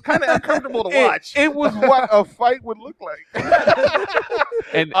 Really, it was kind of uncomfortable to watch. It was what a fight would look like.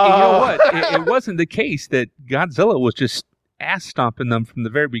 And you know what? It wasn't the case that Godzilla was just ass stomping them from the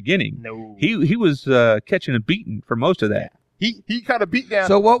very beginning. No, He was catching a beating for most of that. he kind of beat down.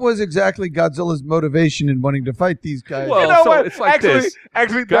 So what was exactly Godzilla's motivation in wanting to fight these guys? Well, You know so what? it's like this.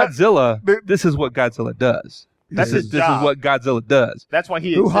 Actually, Godzilla. that- This is what Godzilla does. That's This his is job. what Godzilla does. That's why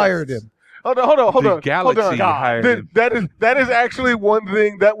he Who exists. hired him? hold The on. galaxy hired him. That is actually one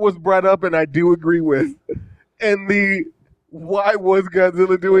thing that was brought up, and I do agree with. And why was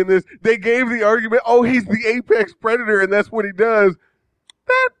Godzilla doing this? They gave the argument, he's the apex predator, and that's what he does.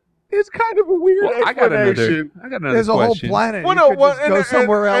 That is kind of a weird Well, I got explanation. another There's a whole question. planet. Well, He no, could well, just go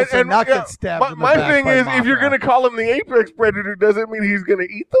somewhere else and not get stabbed. in the My back thing by is, if you're Mothra. going to call him the apex predator, doesn't mean he's going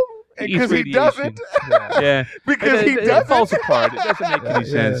to eat them. He Because eats he doesn't. Yeah. Because he It doesn't. falls apart. It doesn't make any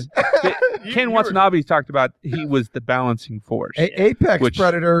Yeah. sense. Ken Watanabe talked about he was the balancing force. Apex Which-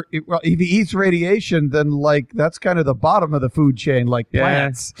 predator. If he eats radiation, then that's kind of the bottom of the food chain, like Yeah.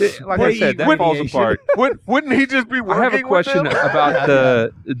 plants. Like They I said, eat that falls radiation. apart. Wouldn't he just be I working have a question with them?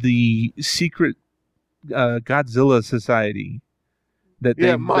 about the secret Godzilla society that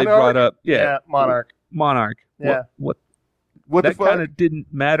they Monarch. brought up. Yeah, Monarch. Monarch. Yeah. What What that the fuck? kind of didn't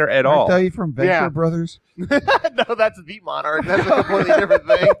matter at Aren't all. they from Venture Yeah. Brothers? No, that's the Monarch. That's a completely different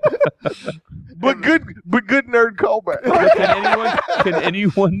thing. But good nerd callback. Can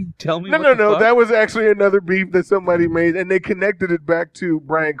anyone tell me? No. fuck? That was actually another beef that somebody made, and they connected it back to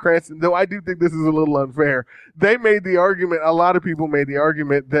Bryan Cranston. Though I do think this is a little unfair. They made the argument. A lot of people made the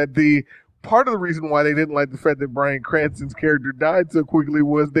argument that the part of the reason why they didn't like the fact that Bryan Cranston's character died so quickly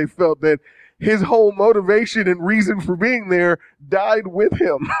was they felt that his whole motivation and reason for being there died with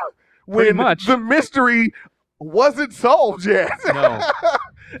him. Pretty when much. the mystery wasn't solved yet. No.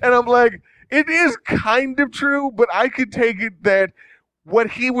 And I'm like, it is kind of true, but I could take it that what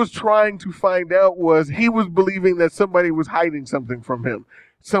he was trying to find out was he was believing that somebody was hiding something from him.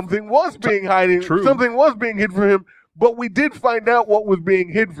 Something was being True. Something was being hid from him, but we did find out what was being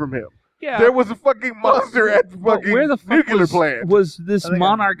hid from him. Yeah. There was a fucking monster at the But fucking where the fuck nuclear plant. was this I think I'm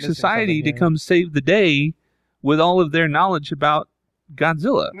Monarch missing society something to here. come save the day with all of their knowledge about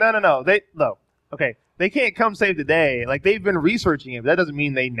Godzilla? No. Okay, they can't come save the day. Like, they've been researching it, but that doesn't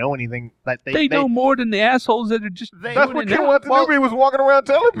mean they know anything. Like They know more than the assholes that are just They- That's doing what it Ken now. Watanabe was walking around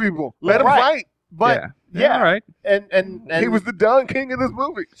telling people. Let him Right. fight. But yeah, all right. and He was the Don King of this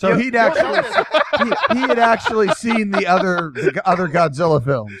movie. So Yeah, he'd no, actually he had actually seen the other Godzilla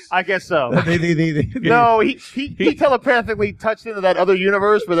films. I guess so. The- No, he telepathically touched into that other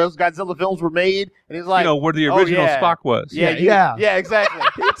universe where those Godzilla films were made, and he's like, where the oh, original yeah. Spock was. Yeah. yeah, exactly.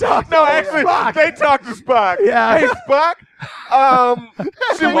 No, actually, they talked to Spock. Yeah. Hey, Spock,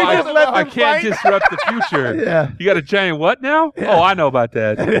 should we Well, just let I them can't fight? disrupt the future. Yeah. You got a giant what now? Oh, I know about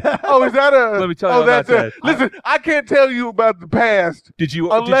that. Oh, is that a? Let me tell you oh, about that's a. that. Listen, I can't tell you about the past Did you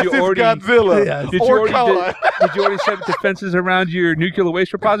unless did you it's already Godzilla Yeah. did you or already Kala. did you already set up defenses around your nuclear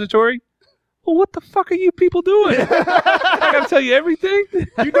waste repository? Well, what the fuck are you people doing? I gotta tell you everything.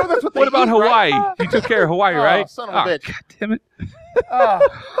 You know that's what they What about eat, Hawaii? right? You took care of Hawaii, Oh, right? son of a bitch. God damn it!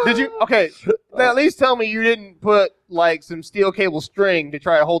 Did you? Okay, then at least tell me you didn't put like some steel cable string to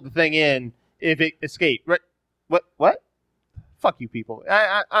try to hold the thing in if it escaped. Right? What? Fuck you people.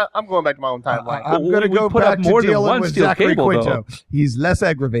 I'm going back to my own timeline. I'm Well, going to we go put up back to more than dealing one with steel Zachary cable, Quinto. He's less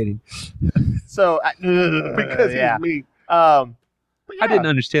aggravating. So Because yeah. he's me. But I didn't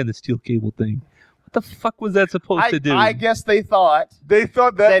understand the steel cable thing. What the fuck was that supposed to do? I guess they thought They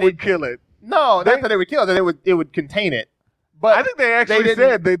thought that That would it- kill it. not that it would kill it, that it would contain it. But I think they actually didn't-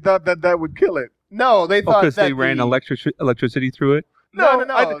 said they thought that would kill it. no, they thought because that they ran the, electricity through it. No.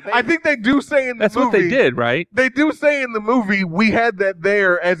 I think they do say in the That's movie. what they did, right? They do say in the movie we had that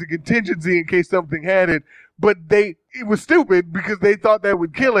there as a contingency in case something had it, but it was stupid because they thought that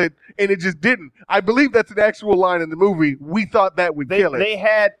would kill it and it just didn't. I believe that's an actual line in the movie. We thought that would kill it. They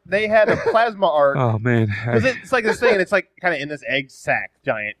had a plasma arc. Oh man, 'Cause it's like this thing, and it's like kind of in this egg sac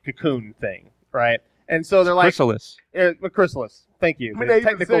giant cocoon thing, right? And so they're like chrysalis. chrysalis. Thank you. I mean, The they even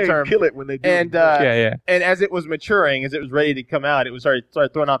technical say term. kill it when they do And it. Yeah. and as it was maturing, as it was ready to come out, it was started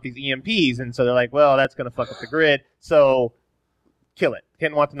throwing off these EMPs, and so they're like, well, that's gonna fuck up the grid, so kill it.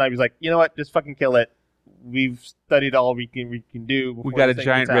 Ken Watanabe's like, you know what? Just fucking kill it. We've studied all we can do. We before got a this thing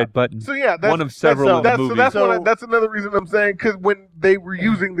giant gets red out. button. So yeah, that's, One of several in the movie. That's another reason I'm saying because when they were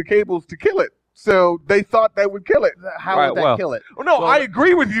using the cables to kill it, so they thought that would kill it. How Right, would that well- kill it? Oh, no, Well, I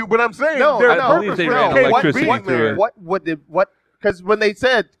agree with you, but I'm saying No, their no. I believe purpose they for ran the cable electricity being through there. it. What Because when they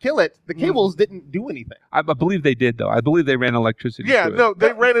said kill it, the cables didn't do anything. I believe they did, though. I believe they ran electricity. Yeah, through no, it.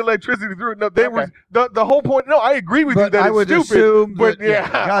 they ran electricity through it. No, they Okay. were the whole point. No, I agree with you But that I it's would stupid. assume but that yeah,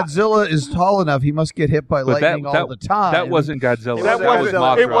 Godzilla is tall enough. He must get hit by But lightning all the time. That wasn't Godzilla. that was wasn't.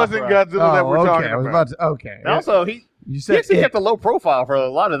 Mothra. It wasn't Godzilla that we're okay. talking I was about. about to, okay. And also, he You actually said kept a low profile for a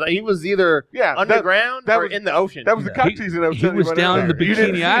lot of that. He was either Yeah, underground that or was- in the ocean. That was the cock teasing. I was He telling you was about down in the earlier. You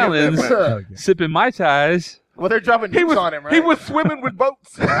didn't Bikini see him that Islands much. Okay. sipping Mai Tais. well, they're dropping He nukes was on him, right? He was swimming with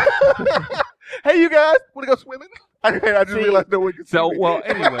boats. Hey, you guys, want to go swimming? I just See, realized no one could see So, me. well,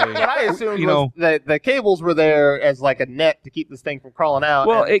 anyway. What I assumed you was know, that the cables were there as like a net to keep this thing from crawling out.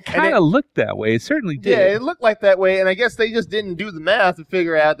 well, and- it and kind of looked that way. It certainly did. Yeah, it looked like that way, and I guess they just didn't do the math to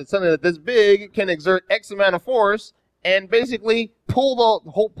figure out that something that this big can exert X amount of force and basically pull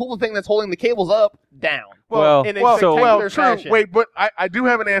the thing that's holding the cables up down. Well, in a well, spectacular true. fashion. Wait, but I do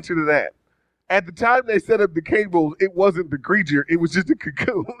have an answer to that. At the time they set up the cables, it wasn't the creature. It was just a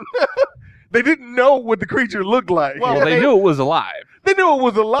cocoon. They didn't know what the creature looked like. Well, they knew it was alive. They knew it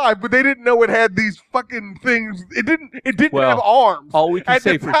was alive, but they didn't know it had these fucking things. It didn't Well, have arms. All we can At the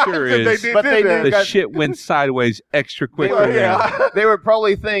say for time sure that they is did But they that. knew the shit went sideways extra quick. Well, for them. yeah. They would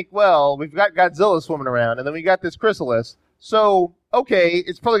probably think, well, we've got Godzilla swimming around, and then we got this chrysalis. So, okay,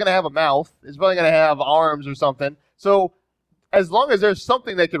 it's probably going to have a mouth. It's probably going to have arms or something. So, as long as there's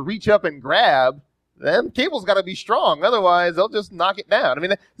something they can reach up and grab, then cable's got to be strong. Otherwise, they'll just knock it down. I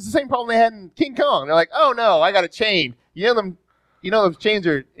mean, it's the same problem they had in King Kong. They're like, oh no, I got a chain. You know those chains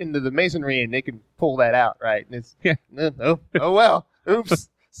are into the masonry, and they can pull that out, right? And it's oh well, oops,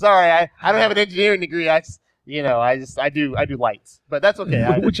 sorry, I don't have an engineering degree. I do lights, but that's okay.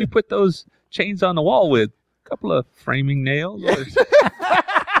 What would you put those chains on the wall with? A couple of framing nails? Or...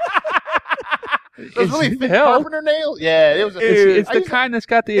 Those really thick hell. carpenter nails. Yeah, it was. It's I the used to- kind that's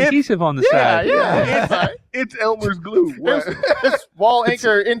got the adhesive on the Yeah, side. yeah. It's Elmer's glue. What? This wall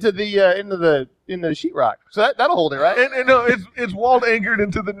anchor into the sheetrock, so that'll hold it, right? and no, it's walled anchored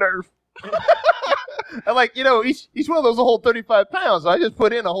into the Nerf. I'm like, each one of those will hold 35 pounds. So I just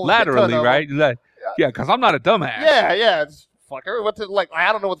put in a whole shit ton Laterally, of them. right? Yeah, because I'm not a dumbass. Yeah. It's fucker.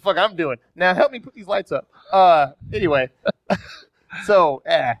 I don't know what the fuck I'm doing. Now help me put these lights up. Anyway, so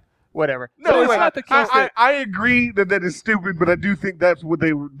whatever. No, So it's anyway, not the case that- I agree that is stupid, but I do think that's what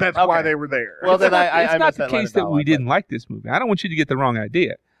they were. That's Okay. why they were there. Well, then It's I not missed the that line case of that we dialogue, didn't like this movie. I don't want you to get the wrong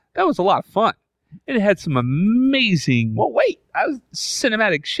idea. That was a lot of fun. It had some amazing Well, wait.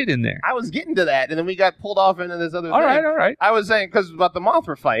 cinematic shit in there. I was getting to that, and then we got pulled off into this other All thing. right. I was saying, because about the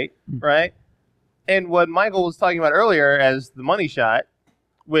Mothra fight, right? And what Michael was talking about earlier as the money shot,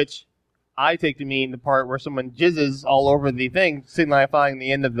 which I take to mean the part where someone jizzes all over the thing, signifying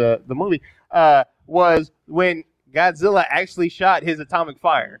the end of the movie, was when Godzilla actually shot his atomic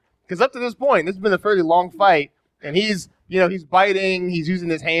fire. Because up to this point, this has been a fairly long fight, and he's biting, he's using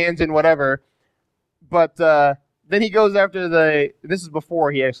his hands and whatever. But then he goes after this is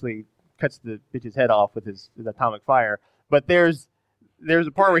before he actually cuts the bitch's head off with his atomic fire. But there's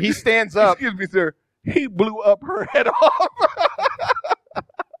a part where he stands up. Excuse me, sir. He blew up her head off.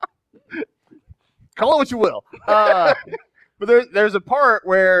 Call it what you will. But there's a part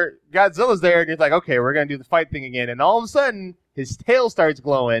where Godzilla's there, and he's like, okay, we're going to do the fight thing again. And all of a sudden, his tail starts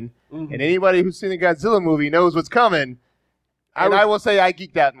glowing, and anybody who's seen a Godzilla movie knows what's coming. And I will say I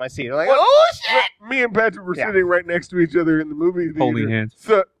geeked out in my seat. I'm like, oh, shit! Me and Patrick were Yeah. sitting right next to each other in the movie theater. Holding hands.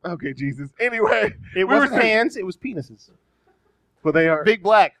 So, okay, Jesus. Anyway, It we were wasn't sitting- hands, it was penises. Well, they are. Big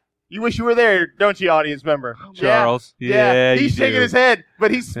Black. You wish you were there, don't you, audience member? Charles. Yeah, He's you shaking do. his head,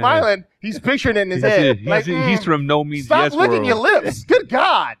 but he's smiling. He's picturing it in his head. He's from No Means Stop Yes licking world. your lips. Good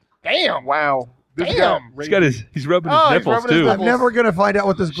God. Damn. Wow. This Damn. guy- He's rubbing Oh, his he's nipples rubbing his too. nipples. I'm never going to find out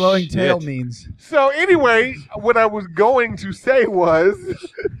what this glowing tail Shit. means. So anyway, what I was going to say was,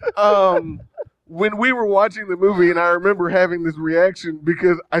 when we were watching the movie, and I remember having this reaction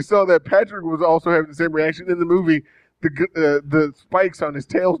because I saw that Patrick was also having the same reaction in the movie. The spikes on his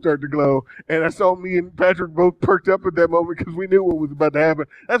tail started to glow, and I saw me and Patrick both perked up at that moment because we knew what was about to happen.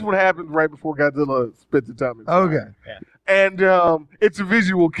 That's what happens right before Godzilla spits atomic fire. Okay. And it's a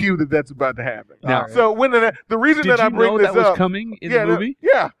visual cue that that's about to happen. Now- So when the reason Did that I you bring know this that was up, coming in yeah, the movie?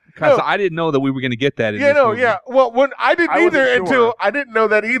 yeah. Because No. I didn't know that we were going to get that in Yeah, this no, movie. yeah. Well, when I didn't I wasn't either sure. until I didn't know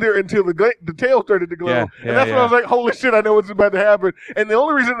that either until the tail started to glow, Yeah, and that's when I was like, "Holy shit! I know what's about to happen." And the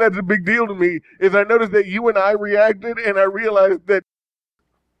only reason that's a big deal to me is I noticed that you and I reacted, and I realized that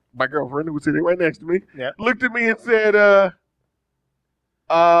my girlfriend, who was sitting right next to me, looked at me and said,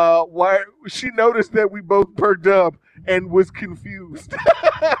 "Why?" She noticed that we both perked up and was confused.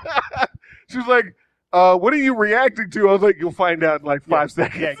 She was like, "What are you reacting to?" I was like, "You'll find out in like 5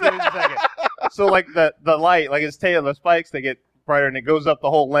 seconds." Yeah, give me a second. So, like, the light, like his tail, the spikes, they get Predator, and it goes up the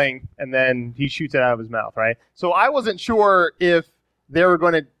whole length, and then he shoots it out of his mouth, right? So I wasn't sure if they were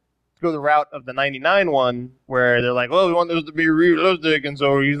going to go the route of the 99 one, where they're like, well, we want this to be realistic, and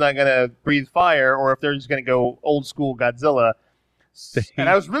so he's not going to breathe fire, or if they're just going to go old school Godzilla. And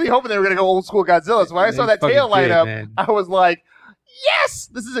I was really hoping they were going to go old school Godzilla. So when I saw that tail light up, I was like, yes,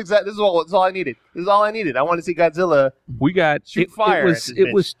 this is all I needed. This is all I needed. I wanted to see Godzilla. We got shoot fire.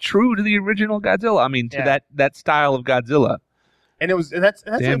 It was true to the original Godzilla. I mean, to that style of Godzilla. And that's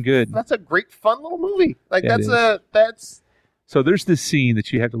damn good. That's a great, fun little movie. Like that's. So there's this scene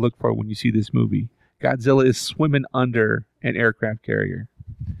that you have to look for when you see this movie. Godzilla is swimming under an aircraft carrier.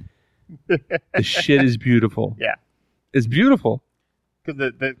 The shit is beautiful. Yeah, it's beautiful.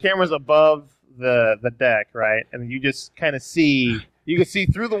 Because the camera's above the deck, right? And you just kind of see, you can see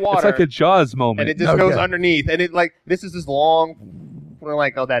through the water. It's like a Jaws moment. And it just goes underneath. And it like, this is this long, we're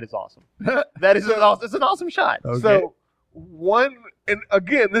like, oh, that is awesome. It's an awesome shot. Okay. So and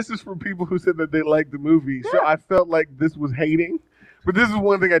again, this is from people who said that they liked the movie. Yeah. So I felt like this was hating. But this is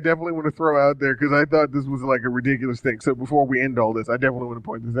one thing I definitely want to throw out there because I thought this was like a ridiculous thing. So before we end all this, I definitely want to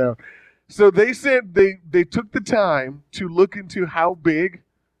point this out. So they said they took the time to look into how big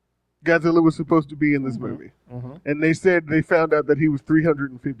Godzilla was supposed to be in this movie. Mm-hmm. And they said they found out that he was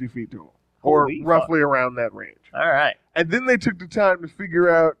 350 feet tall. Or roughly around that range. All right. And then they took the time to figure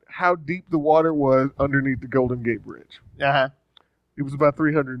out how deep the water was underneath the Golden Gate Bridge. Uh-huh. It was about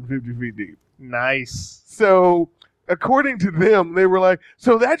 350 feet deep. Nice. So, according to them, they were like,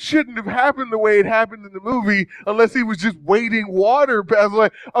 so that shouldn't have happened the way it happened in the movie unless he was just wading water. I was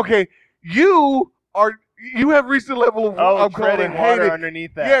like, okay, you have reached a level of treading water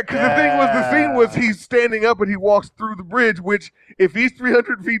underneath that. Yeah, because the scene was he's standing up and he walks through the bridge, which if he's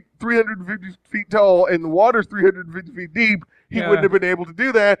 350 feet tall and the water's 350 feet deep, he wouldn't have been able to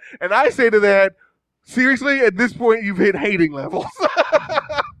do that. And I say to that, seriously, at this point, you've hit hating levels.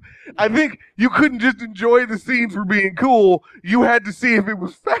 I think you couldn't just enjoy the scenes for being cool. You had to see if it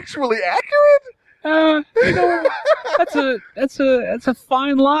was factually accurate. That's a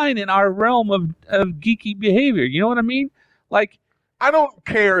fine line in our realm of geeky behavior. You know what I mean? Like, I don't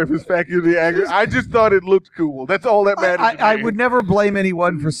care if it's factually accurate. I just thought it looked cool. That's all that matters. I would never blame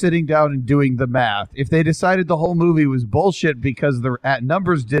anyone for sitting down and doing the math. If they decided the whole movie was bullshit because the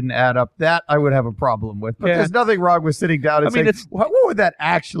numbers didn't add up, that I would have a problem with. But there's nothing wrong with sitting down and saying, what would that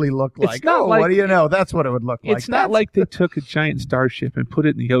actually look like? Not like, what do you know? That's what it would look like. It's not like they took a giant starship and put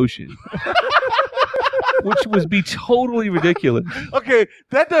it in the ocean. Which would be totally ridiculous. Okay,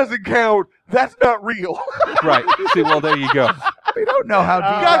 that doesn't count. That's not real. Right. See, well, there you go. We don't know how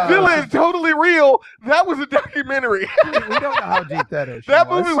deep Godzilla is totally real. That was a documentary. We don't know how deep that is. That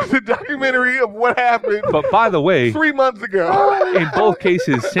movie was a documentary of what happened. But by the way, 3 months ago. In both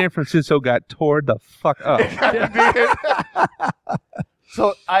cases, San Francisco got tore the fuck up.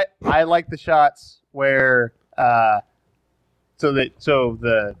 So I like the shots where so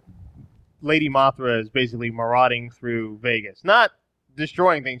the Lady Mothra is basically marauding through Vegas. Not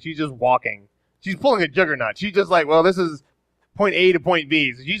destroying things. She's just walking. She's pulling a juggernaut. She's just like, well, this is point A to point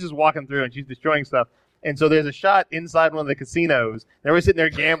B. So she's just walking through and she's destroying stuff. And so there's a shot inside one of the casinos. They were sitting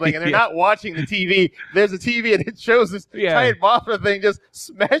there gambling and they're not watching the TV. There's a TV and it shows this giant Mothra thing just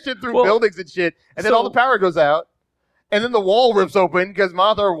smashing through buildings and shit. And then all the power goes out. And then the wall rips open because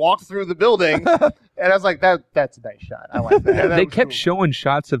Mothra walks through the building. And I was like, that's a nice shot. I like that. They kept showing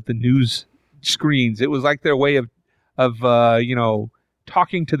shots of the news screens. It was like their way of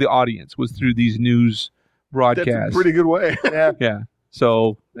talking to the audience was through these news broadcasts. That's a pretty good way. Yeah.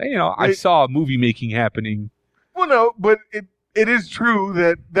 So, I saw movie making happening. Well, no, but it is true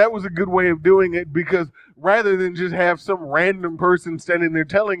that was a good way of doing it because rather than just have some random person standing there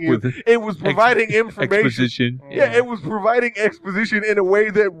telling you, it was providing information. Exposition. Yeah, it was providing exposition in a way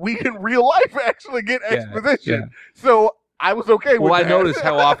that we in real life actually get exposition. Yeah. So I was okay with that. Well, I noticed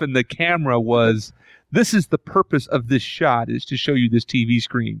how often the camera was, this is the purpose of this shot, is to show you this TV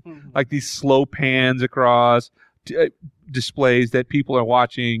screen. Mm-hmm. Like these slow pans across displays that people are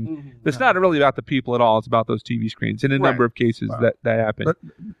watching. Mm-hmm. It's not really about the people at all. It's about those TV screens. In a number of cases that happen.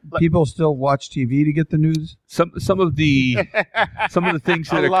 But people still watch TV to get the news? Some of the things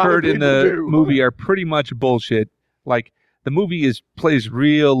that occurred in the movie are pretty much bullshit. Like, the movie plays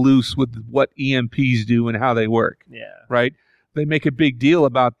real loose with what EMPs do and how they work. Yeah. Right? They make a big deal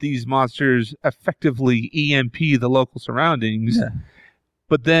about these monsters effectively EMP the local surroundings. Yeah.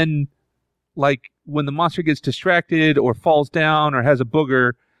 But then, like, when the monster gets distracted or falls down or has a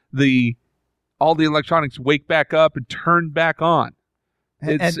booger, all the electronics wake back up and turn back on.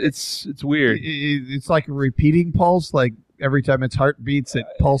 It's weird. It's like a repeating pulse. Like, every time its heart beats, it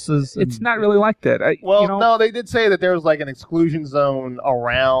pulses. It's not really like that. No, they did say that there was like an exclusion zone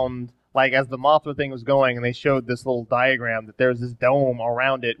around, like as the Mothra thing was going, and they showed this little diagram that there's this dome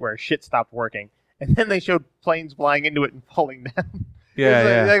around it where shit stopped working, and then they showed planes flying into it and falling down. Yeah,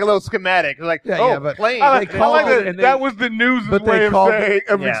 It was like a little schematic. It was like, but plane. I like that. it, That was the news' but way they of called saying,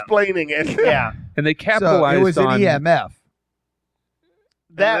 of Yeah. explaining it. Yeah. and they So capitalized it was on an EMF.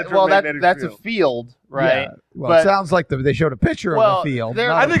 Electromagnetic That's a field. field, right? Yeah. Well, But- it sounds like they showed a picture Well, of a field. there-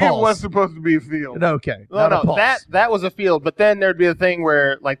 not I a think pulse. it was supposed to be a field. Okay. Well, not a no, pulse. that was a field, but then there'd be a thing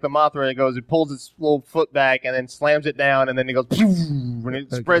where, like, the Mothra goes, it pulls its little foot back and then slams it down, and then it goes, and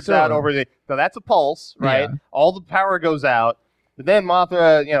it spreads so- out over the. So that's a pulse, right? Yeah. All the power goes out, but then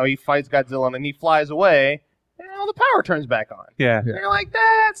Mothra, he fights Godzilla and then he flies away, and all the power turns back on. yeah. And you're like,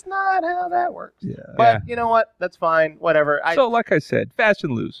 that's not how that works. Yeah. But you know what? That's fine. Whatever. So, like I said, fast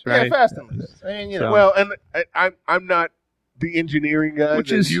and loose, right? Yeah, fast and loose. I mean, So- Well, and I'm not the engineering guy Which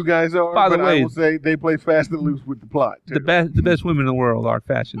that is, you guys are, by the but way, I will say they play fast and loose with the plot. Too. the best women in the world are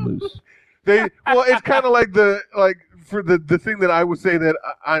fast and loose. It's kind of like for the thing that I would say that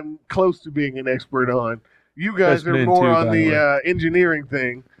I'm close to being an expert on. You guys Best are men, more too, on by the the engineering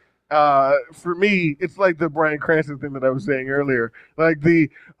thing. For me, it's like the Bryan Cranston thing that I was saying earlier. Like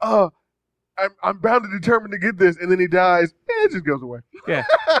I'm bound and determined to get this, and then he dies. It just goes away. Yeah,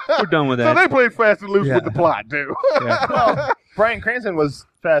 we're done with So that. they play fast and loose Yeah. with the plot too. Yeah. well, Bryan Cranston was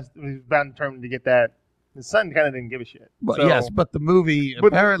fast. He was bound and determined to get that. His son kind of didn't give a shit. Well, So- yes, but the movie But-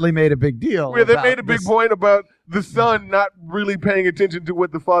 apparently made a big deal. Yeah, they about made a big this. point about the son not really paying attention to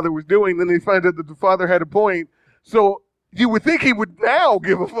what the father was doing. Then they find out that the father had a point. So you would think he would now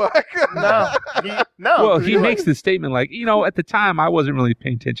give a fuck. No. Well, he makes the statement like, at the time I wasn't really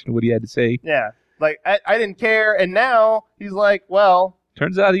paying attention to what he had to say. Yeah. Like, I didn't care. And now he's like, well,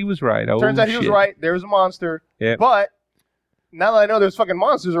 Turns out he was right. turns out he was shit. right. There was a monster. Yeah. But now that I know there's fucking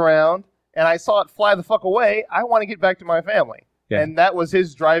monsters around and I saw it fly the fuck away, I want to get back to my family. Yeah. And that was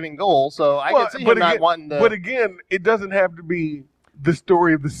his driving goal. So I can see him not wanting to. But again, it doesn't have to be the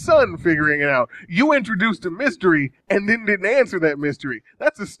story of the son figuring it out. You introduced a mystery and then didn't answer that mystery.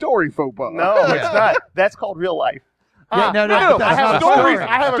 That's a story, faux pas. No, it's not. That's called real life. Yeah, no, No, that's I have not a stories. story.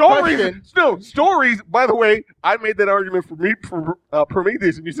 I have a stories. question. No, stories. By the way, I made that argument for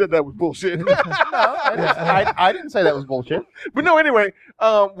Prometheus, and you said that was bullshit. No, I didn't say that was bullshit. But no, anyway,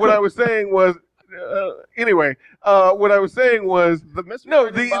 what I was saying was, what I was saying was, The mystery. no,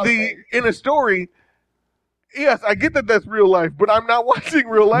 didn't bother me. in a story, yes, I get that that's real life, but I'm not watching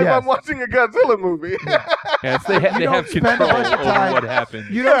real life. Yes. I'm watching a Godzilla movie. Yes, they You don't have spend control a bunch of over time- what happened.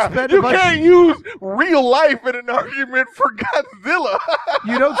 You don't spend a you bunch. can't use real life in an argument for Godzilla.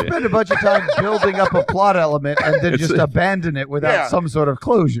 You don't spend a bunch of time building up a plot element and then It's just a- abandon it without Yeah. some sort of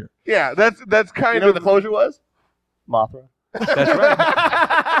closure. Yeah, that's kind You know what of the closure was? Mothra. That's right.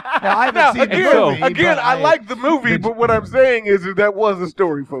 Now I haven't Now, seen again, the movie, again, but I like the movie, but what I'm saying is that was a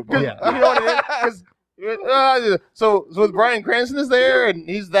story for me. Yeah. You know what it is? 'Cause, so Bryan Cranston is there, and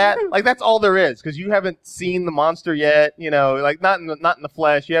he's that. Like that's all there is, because you haven't seen the monster yet. Like not in the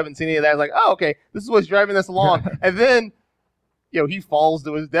flesh. You haven't seen any of that. It's like, oh, okay, this is what's driving this along. And then, he falls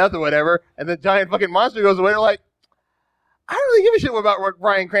to his death or whatever, and the giant fucking monster goes away. They're like, I don't really give a shit about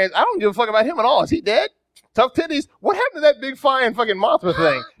Bryan Cranston. I don't give a fuck about him at all. Is he dead? Tough titties. What happened to that big flying fucking Mothra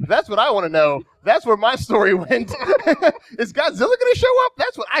thing? That's what I want to know. That's where my story went. Is Godzilla going to show up?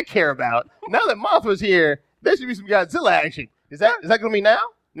 That's what I care about. Now that Mothra's here, there should be some Godzilla action. Is that going to be now?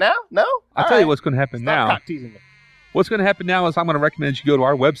 Now? No? I'll tell you what's going to happen Stop now. cock teasing me. What's going to happen now is I'm going to recommend you go to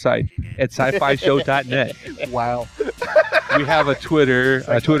our website at sci-fi-show.net. Wow. We have a Twitter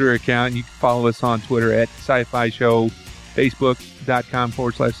account. You can follow us on Twitter at Sci-Fi Show,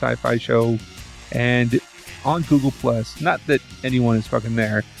 Facebook.com/Sci-Fi Show, and on Google Plus. Not that anyone is fucking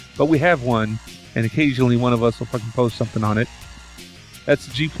there, but we have one, and occasionally one of us will fucking post something on it. That's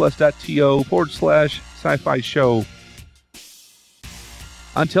gplus.to/Sci-Fi Show.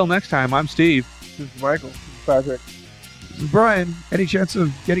 Until next time, I'm Steve. This is Michael. This is Patrick. This is Brian. Any chance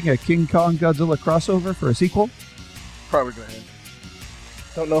of getting a King Kong Godzilla crossover for a sequel? Probably going to end.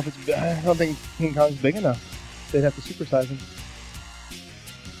 Don't know if it's. I don't think King Kong's big enough. They'd have to supersize him.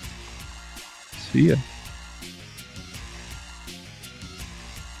 See ya.